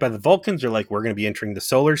contacted by the Vulcans. They're like, we're going to be entering the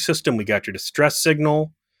solar system. We got your distress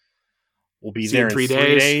signal. We'll be there in 3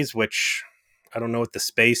 days, which I don't know what the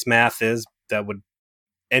space math is that would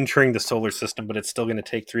entering the solar system, but it's still going to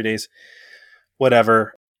take 3 days.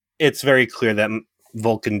 Whatever. It's very clear that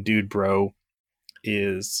Vulcan Dude Bro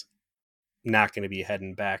is not going to be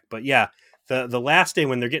heading back. But yeah, the last day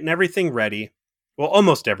when they're getting everything ready, well,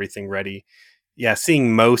 almost everything ready. Yeah,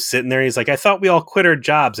 seeing Mo sitting there, he's like, I thought we all quit our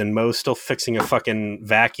jobs, and Mo's still fixing a fucking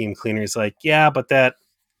vacuum cleaner. He's like, yeah, but that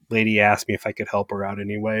lady asked me if I could help her out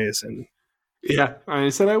anyways. And yeah, I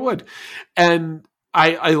said I would. And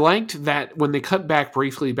I liked that when they cut back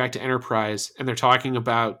briefly back to Enterprise, and they're talking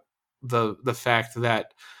about the fact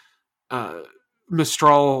that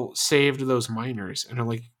Mistral saved those miners, and are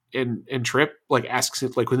like, and Trip asks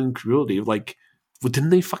it with incredulity, didn't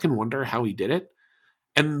they fucking wonder how he did it?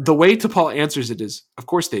 And the way T'Pol answers it is, of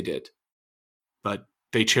course they did, but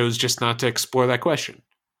they chose just not to explore that question.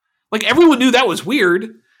 Everyone knew that was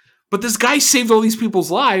weird, but this guy saved all these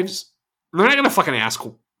people's lives. They're not gonna fucking ask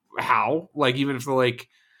how. Even if they're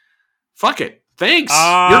fuck it, thanks,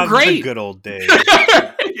 you're great. The good old days.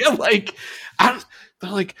 Yeah, they're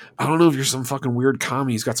like, I don't know if you're some fucking weird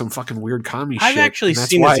commie. He's got some fucking weird commie shit. I've actually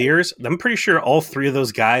seen his ears. I'm pretty sure all 3 of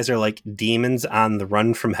those guys are demons on the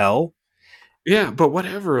run from hell. Yeah, but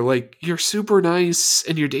whatever. You're super nice,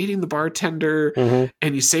 and you're dating the bartender, mm-hmm.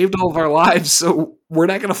 and you saved all of our lives, so we're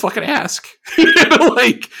not gonna fucking ask.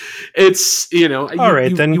 It's all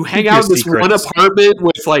right, then you hang out in this one apartment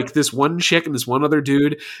with this one chick and this one other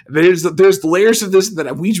dude. There's layers of this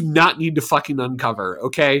that we do not need to fucking uncover.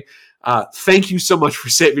 Okay, thank you so much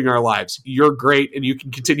for saving our lives. You're great, and you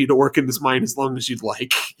can continue to work in this mine as long as you'd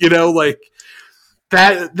like.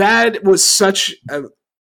 That was such a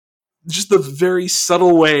just the very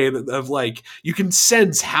subtle way of you can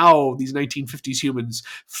sense how these 1950s humans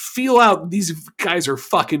feel out these guys are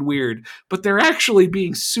fucking weird, but they're actually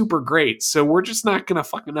being super great. So we're just not going to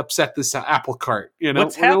fucking upset this apple cart.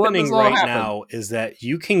 What's happening right now is that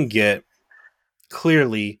you can get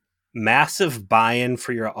clearly massive buy-in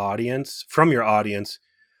from your audience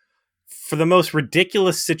for the most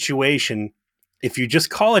ridiculous situation. If you just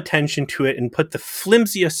call attention to it and put the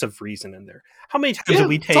flimsiest of reason in there. How many times did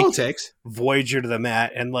we take Voyager to the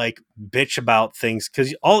mat and bitch about things?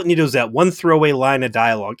 Because all it needed was that one throwaway line of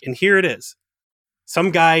dialogue. And here it is.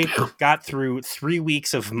 Some guy got through 3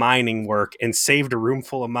 weeks of mining work and saved a room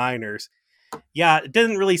full of miners. Yeah, it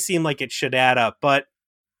doesn't really seem like it should add up, but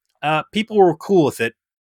people were cool with it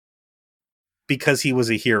because he was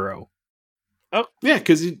a hero. Oh, yeah,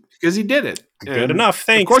 because he did it. Good enough,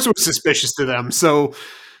 thanks. Of course it was suspicious to them, so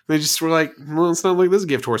they just were like, well, it's not like this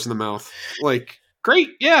gift horse in the mouth. Great,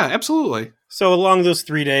 yeah, absolutely. So along those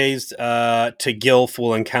 3 days, Gilf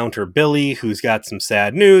will encounter Billy, who's got some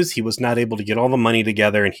sad news. He was not able to get all the money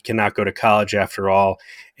together, and he cannot go to college after all.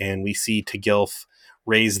 And we see Gilf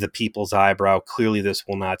raise the people's eyebrow. Clearly, this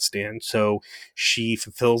will not stand. So she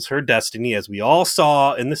fulfills her destiny, as we all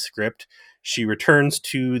saw in the script. She returns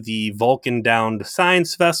to the Vulcan-downed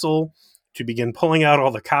science vessel to begin pulling out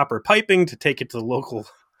all the copper piping to take it to the local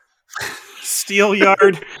steel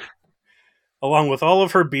yard, along with all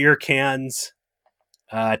of her beer cans,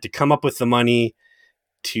 to come up with the money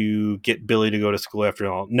to get Billy to go to school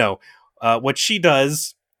after all. No. What she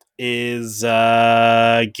does is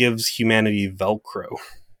gives humanity Velcro.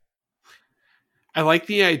 I like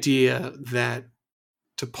the idea that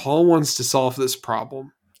T'Pol wants to solve this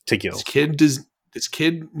problem. Gilf.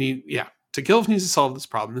 Gilf needs to solve this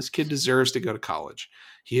problem. This kid deserves to go to college.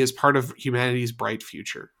 He is part of humanity's bright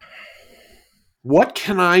future. What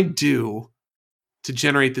can I do to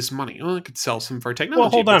generate this money? Well, I could sell some of our technology. Well,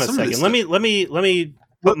 hold on a second. Let me.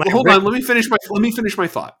 Hold on. Let me finish my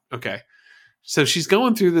thought. Okay. So she's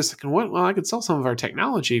going through this. Well, I could sell some of our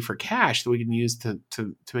technology for cash that we can use to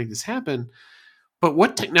make this happen. But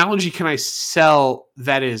what technology can I sell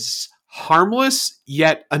that is harmless,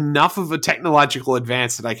 yet enough of a technological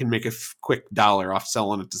advance that I can make a quick dollar off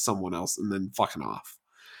selling it to someone else and then fucking off?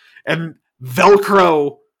 And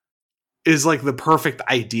Velcro is like the perfect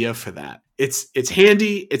idea for that. It's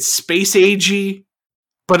handy, it's space agey,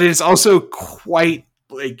 but it is also quite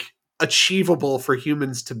like achievable for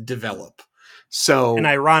humans to develop. So, and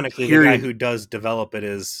ironically, the guy who does develop it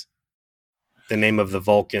is the name of the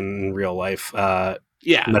Vulcan in real life. It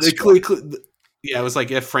was like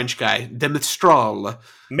a French guy, de Mistral,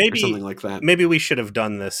 maybe or something like that. Maybe we should have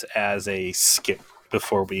done this as a skit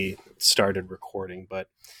before we started recording, but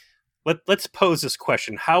let's pose this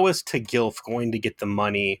question. How is Gilf going to get the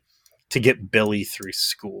money to get Billy through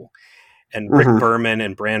school? And Rick Berman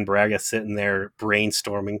and Bran Braga sitting there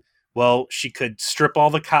brainstorming. Well, she could strip all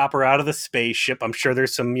the copper out of the spaceship. I'm sure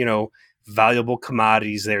there's some, valuable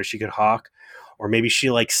commodities there she could hawk. Or maybe she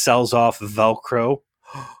sells off Velcro.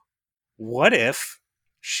 What if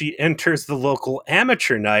she enters the local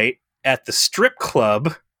amateur night at the strip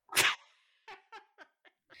club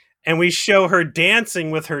and we show her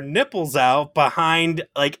dancing with her nipples out behind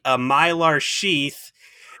a Mylar sheath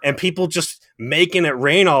and people just making it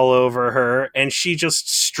rain all over her, and she just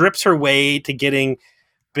strips her way to getting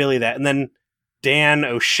Billy that. And then Dan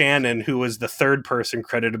O'Shannon, who was the third person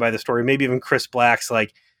credited by the story, maybe even Chris Black's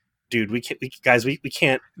dude, we can't do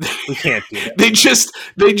that.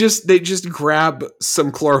 they just grab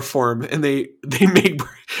some chloroform and they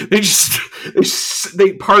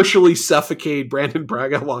partially suffocate Brandon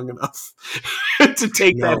Braga long enough to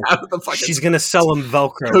take that out of the fucking. She's gonna sell him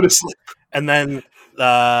Velcro. Go to sleep. And then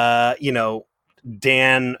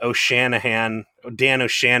Dan O'Shannon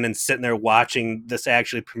sitting there watching this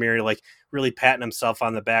actually premiere, really patting himself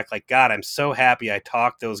on the back, God, I'm so happy I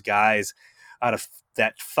talked those guys out of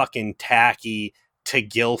that fucking tacky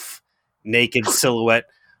Gilf naked silhouette,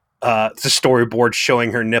 the storyboard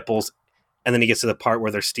showing her nipples, and then he gets to the part where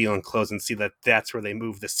they're stealing clothes and see that's where they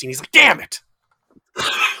move the scene. He's like, damn it!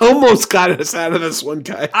 Almost got us out of this one,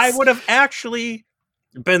 guys. I would have actually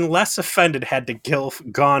been less offended had Gilf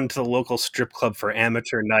gone to the local strip club for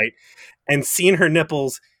amateur night and seen her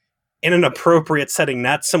nipples in an appropriate setting,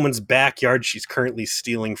 not someone's backyard she's currently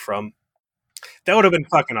stealing from. That would have been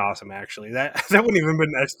fucking awesome, actually. That wouldn't even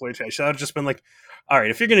been exploitation. That would have just been all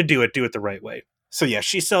right, if you're going to do it the right way. So yeah,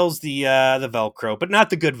 she sells the Velcro, but not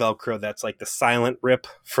the good Velcro. That's the silent rip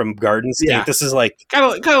from Garden State. Yeah. This is kind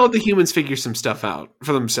of let the humans figure some stuff out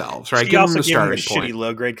for themselves, right? She also gives them a shitty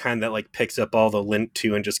low grade kind that picks up all the lint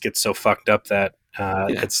too and just gets so fucked up that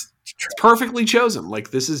it's perfectly chosen.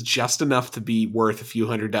 This is just enough to be worth a few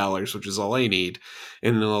 $100s, which is all I need,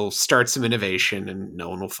 and it'll start some innovation, and no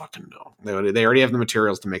one will fucking know. They already have the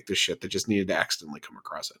materials to make this shit. They just needed to accidentally come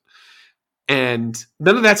across it. And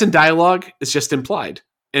none of that's in dialogue. It's just implied.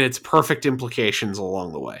 And it's perfect implications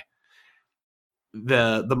along the way.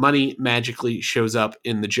 The money magically shows up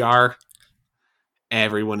in the jar.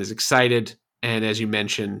 Everyone is excited. And as you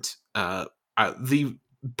mentioned,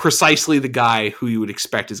 precisely the guy who you would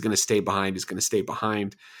expect is going to stay behind.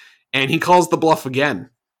 And he calls the bluff again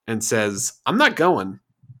and says, I'm not going.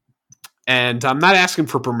 And I'm not asking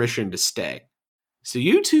for permission to stay. So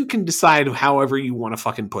you two can decide however you want to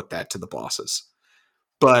fucking put that to the bosses.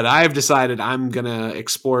 But I've decided I'm going to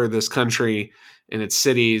explore this country and its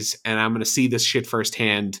cities, and I'm going to see this shit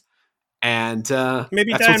firsthand. And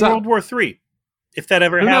maybe die in World War III, if that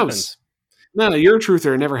ever happens. No, you're a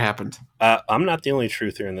truther. It never happened. I'm not the only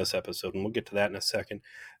truther in this episode, and we'll get to that in a second.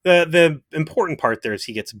 The important part there is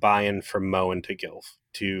he gets buy-in from Mo and to Gilf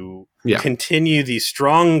to continue the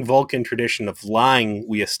strong Vulcan tradition of lying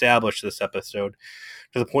we established this episode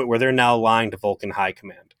to the point where they're now lying to Vulcan High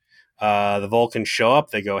Command. The Vulcans show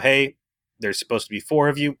up. They go, hey, there's supposed to be 4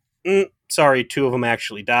 of you. Sorry, 2 of them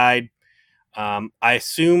actually died. I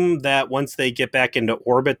assume that once they get back into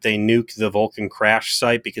orbit, they nuke the Vulcan crash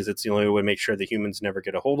site because it's the only way to make sure the humans never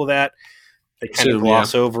get a hold of that. They kind of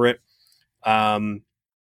gloss over it.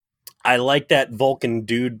 I like that Vulcan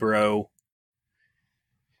dude, bro.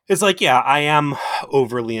 It's like, yeah, I am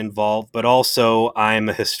overly involved, but also I'm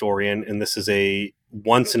a historian, and this is a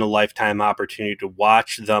once-in-a-lifetime opportunity to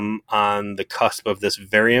watch them on the cusp of this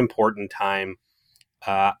very important time.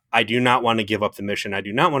 I do not want to give up the mission. I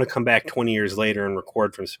do not want to come back 20 years later and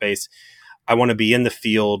record from space. I want to be in the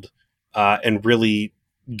field and really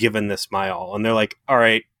giving this my all. And they're like, all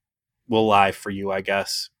right, we'll lie for you, I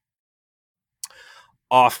guess.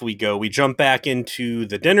 Off we go. We jump back into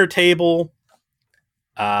the dinner table.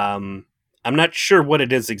 I'm not sure what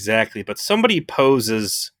it is exactly, but somebody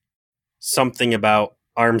poses something about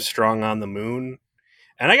Armstrong on the moon.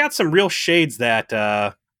 And I got some real shades that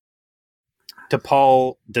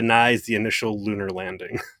T'Pol denies the initial lunar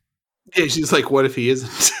landing. Yeah, she's like, what if he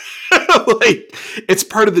isn't? Like, it's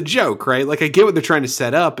part of the joke, right? Like, I get what they're trying to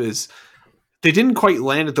set up is they didn't quite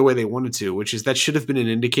land it the way they wanted to, which is that should have been an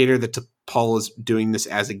indicator that T'Pol is doing this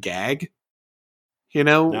as a gag. You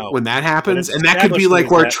know, when that happens. And that could be like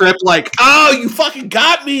where Trip like, oh, you fucking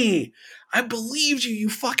got me. I believed you. You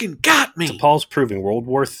fucking got me. T'Pol's proving World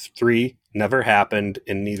War III never happened,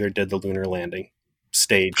 and neither did the lunar landing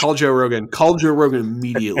stage. Call Joe Rogan. Call Joe Rogan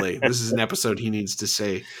immediately. This is an episode he needs to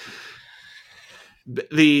say.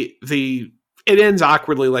 It ends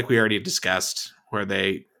awkwardly, like we already discussed, where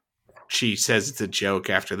she says it's a joke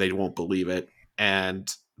after they won't believe it, and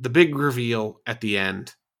the big reveal at the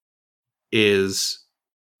end is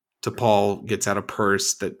T'Pol gets out a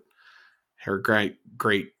purse that her great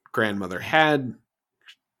grandmother had,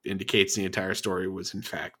 indicates the entire story was in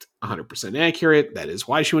fact 100% accurate. That is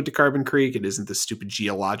why she went to Carbon Creek. It isn't the stupid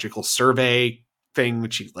geological survey thing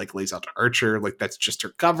which she like lays out to Archer. Like, that's just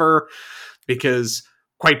her cover, because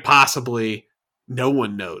quite possibly no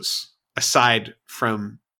one knows aside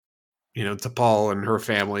from, you know, T'Pol and her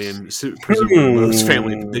family and presumably Mo's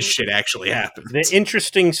family that this shit actually happened. The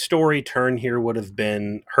interesting story turn here would have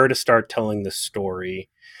been her to start telling the story,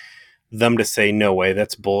 them to say, no way,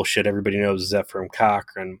 that's bullshit. Everybody knows Zefram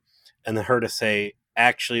Cochrane. And then her to say,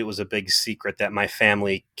 actually, it was a big secret that my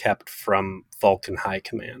family kept from Vulcan High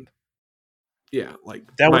Command. Yeah, like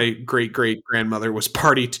my great-great-grandmother was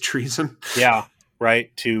party to treason. Yeah,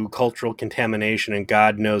 right, to cultural contamination and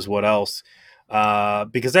God knows what else.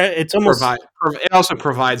 Because it's almost... it also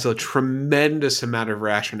provides a tremendous amount of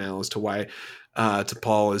rationale as to why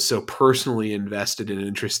T'Pol is so personally invested and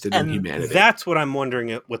interested in humanity. That's what I'm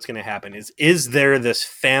wondering what's going to happen. Is there this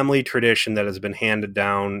family tradition that has been handed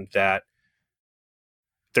down that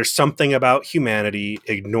there's something about humanity,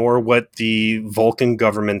 ignore what the Vulcan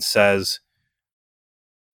government says,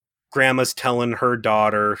 grandma's telling her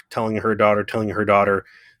daughter,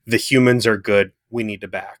 the humans are good, we need to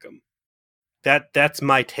back them. That's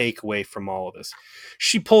my takeaway from all of this.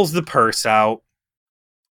 She pulls the purse out.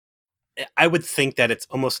 I would think that it's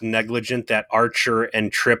almost negligent that Archer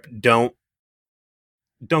and Trip don't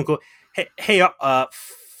go, hey,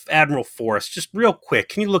 Admiral Forrest, just real quick,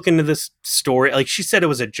 can you look into this story? Like, she said it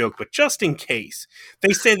was a joke, but just in case.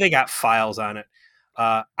 They say they got files on it.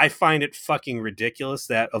 I find it fucking ridiculous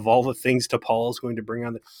that of all the things T'Pol is going to bring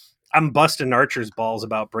on, I'm busting Archer's balls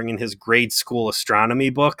about bringing his grade school astronomy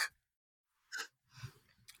book.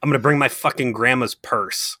 I'm going to bring my fucking grandma's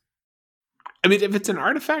purse. I mean, if it's an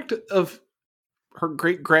artifact of her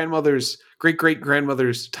great-great-grandmother's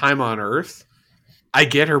time on Earth, I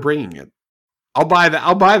get her bringing it. I'll buy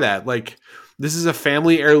that. Like, this is a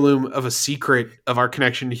family heirloom of a secret of our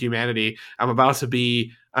connection to humanity. I'm about to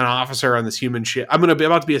be an officer on this human ship. I'm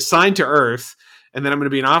about to be assigned to Earth, and then I'm going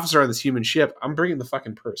to be an officer on this human ship. I'm bringing the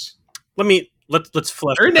fucking purse. Let's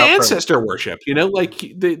flesh. They're into ancestor worship, you know,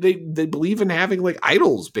 like they believe in having like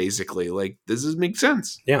idols, basically. Like, this makes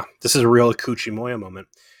sense. Yeah, this is a real Akuchi Moya moment.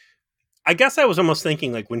 I guess I was almost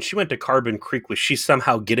thinking, like, when she went to Carbon Creek, was she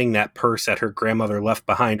somehow getting that purse that her grandmother left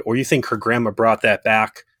behind, or you think her grandma brought that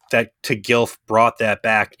back? That to Gilf brought that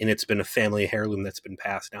back, and it's been a family heirloom that's been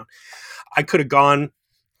passed down. I could have gone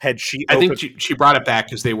had she. I think she brought it back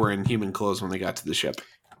because they were in human clothes when they got to the ship.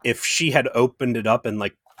 If she had opened it up and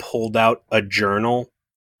like pulled out a journal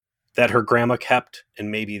that her grandma kept,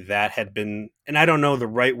 and maybe that had been, and I don't know the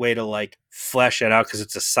right way to like flesh it out because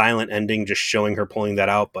it's a silent ending just showing her pulling that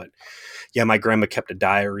out, but yeah, my grandma kept a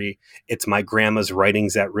diary. It's my grandma's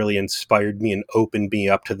writings that really inspired me and opened me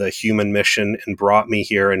up to the human mission and brought me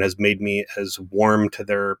here and has made me as warm to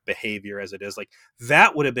their behavior as it is. Like,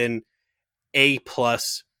 that would have been A+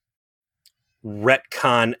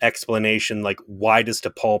 retcon explanation. Like, why does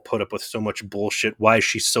T'Pol put up with so much bullshit? Why is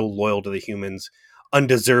she so loyal to the humans?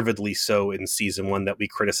 Undeservedly so in season 1 that we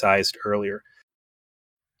criticized earlier.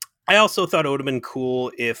 I also thought it would have been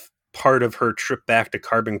cool if part of her trip back to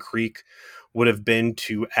Carbon Creek would have been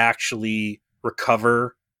to actually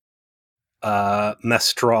recover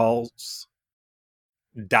Mestral's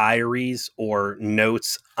diaries or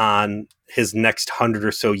notes on his next 100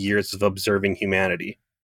 or so years of observing humanity.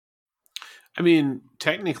 I mean,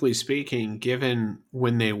 technically speaking, given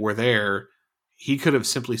when they were there, he could have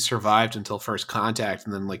simply survived until first contact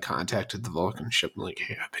and then like contacted the Vulcan ship and like,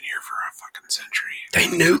 hey, I've been here for a fucking century. They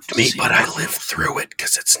nuked me, but I lived through it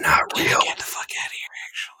because it's not real. Get the fuck out of here,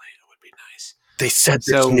 actually. It would be nice. They said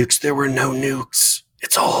there's nukes. There were no nukes.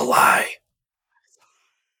 It's all a lie.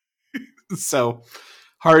 So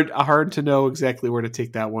hard to know exactly where to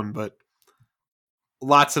take that one, but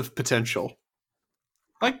lots of potential.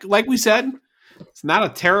 Like we said, it's not a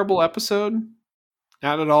terrible episode.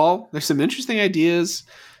 Not at all. There's some interesting ideas.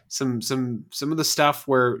 Some of the stuff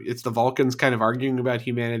where it's the Vulcans kind of arguing about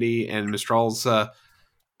humanity and Mistral's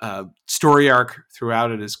story arc throughout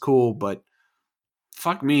it is cool, but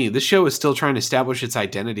fuck me, this show is still trying to establish its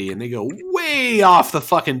identity, and they go way off the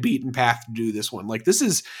fucking beaten path to do this one. Like, this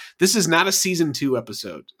is not a season 2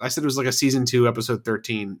 episode. I said it was like a season 2 episode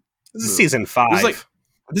 13. This is season 5.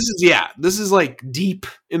 This is like deep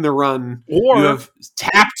in the run. Or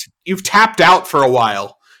you've tapped out for a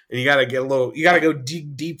while, and you gotta go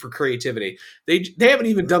deep for creativity. They haven't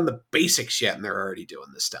even done the basics yet, and they're already doing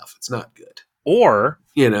this stuff. It's not good. Or,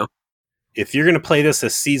 if you're gonna play this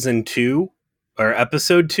as season 2 or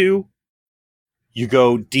episode 2, you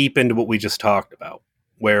go deep into what we just talked about,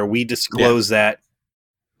 where we disclose that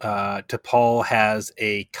T'Pol has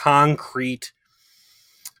a concrete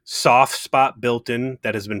soft spot built in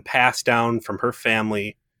that has been passed down from her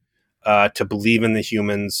family to believe in the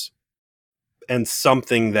humans, and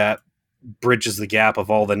something that bridges the gap of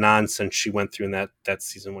all the nonsense she went through in that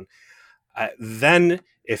season 1. Then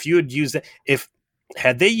if you had used it,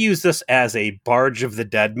 had they used this as a Barge of the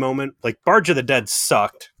Dead moment, like Barge of the Dead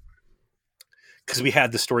sucked because we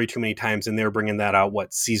had the story too many times, and they were bringing that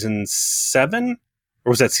out, season 7? Or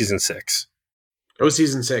was that season 6? It was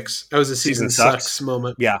season 6. That was a season sucks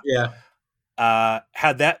moment. Yeah.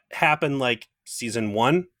 Had that happened like season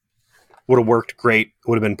 1, would have worked great.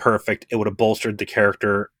 Would have been perfect. It would have bolstered the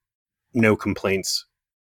character. No complaints.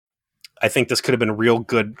 I think this could have been a real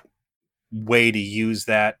good way to use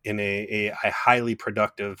that in a highly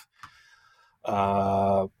productive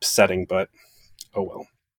setting, but oh well.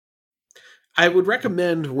 I would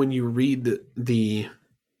recommend when you read the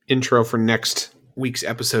intro for next week's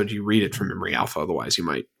episode, you read it from Memory Alpha. Otherwise, you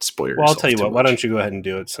might spoil yourself. Well, I'll tell you what. Why don't you go ahead and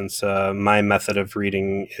do it, since my method of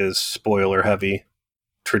reading is spoiler heavy,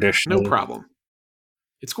 traditionally. No problem.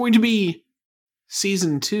 It's going to be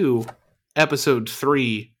season 2, episode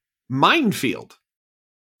 3, Minefield.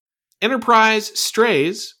 Enterprise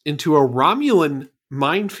strays into a Romulan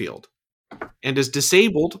minefield and is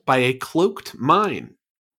disabled by a cloaked mine.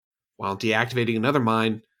 While deactivating another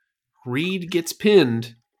mine, Reed gets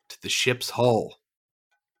pinned to the ship's hull.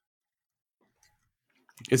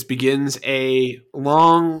 This begins a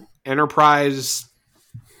long Enterprise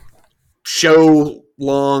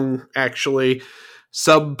show-long, actually,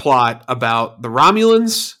 subplot about the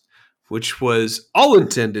Romulans, which was all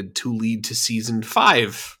intended to lead to season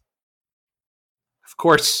 5. Of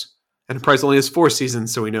course, Enterprise only has 4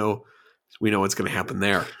 seasons, so we know what's going to happen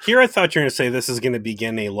there. Here I thought you were going to say this is going to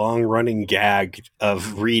begin a long-running gag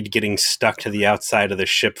of Reed getting stuck to the outside of the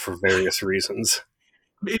ship for various reasons.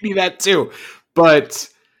 Maybe that too. But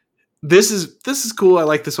this is cool. I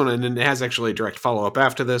like this one, and it has actually a direct follow-up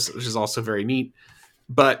after this, which is also very neat.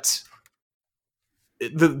 But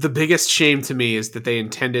the biggest shame to me is that they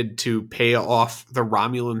intended to pay off the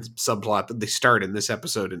Romulan subplot that they start in this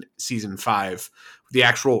episode in season 5, the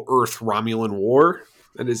actual Earth-Romulan war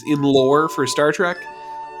that is in lore for Star Trek.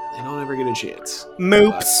 They don't ever get a chance.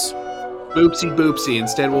 Moops. Boopsie boopsie.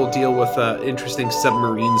 Instead, we'll deal with an interesting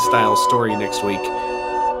submarine-style story next week.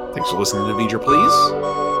 Thanks for listening to V'ger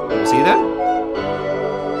Please. We'll see you then.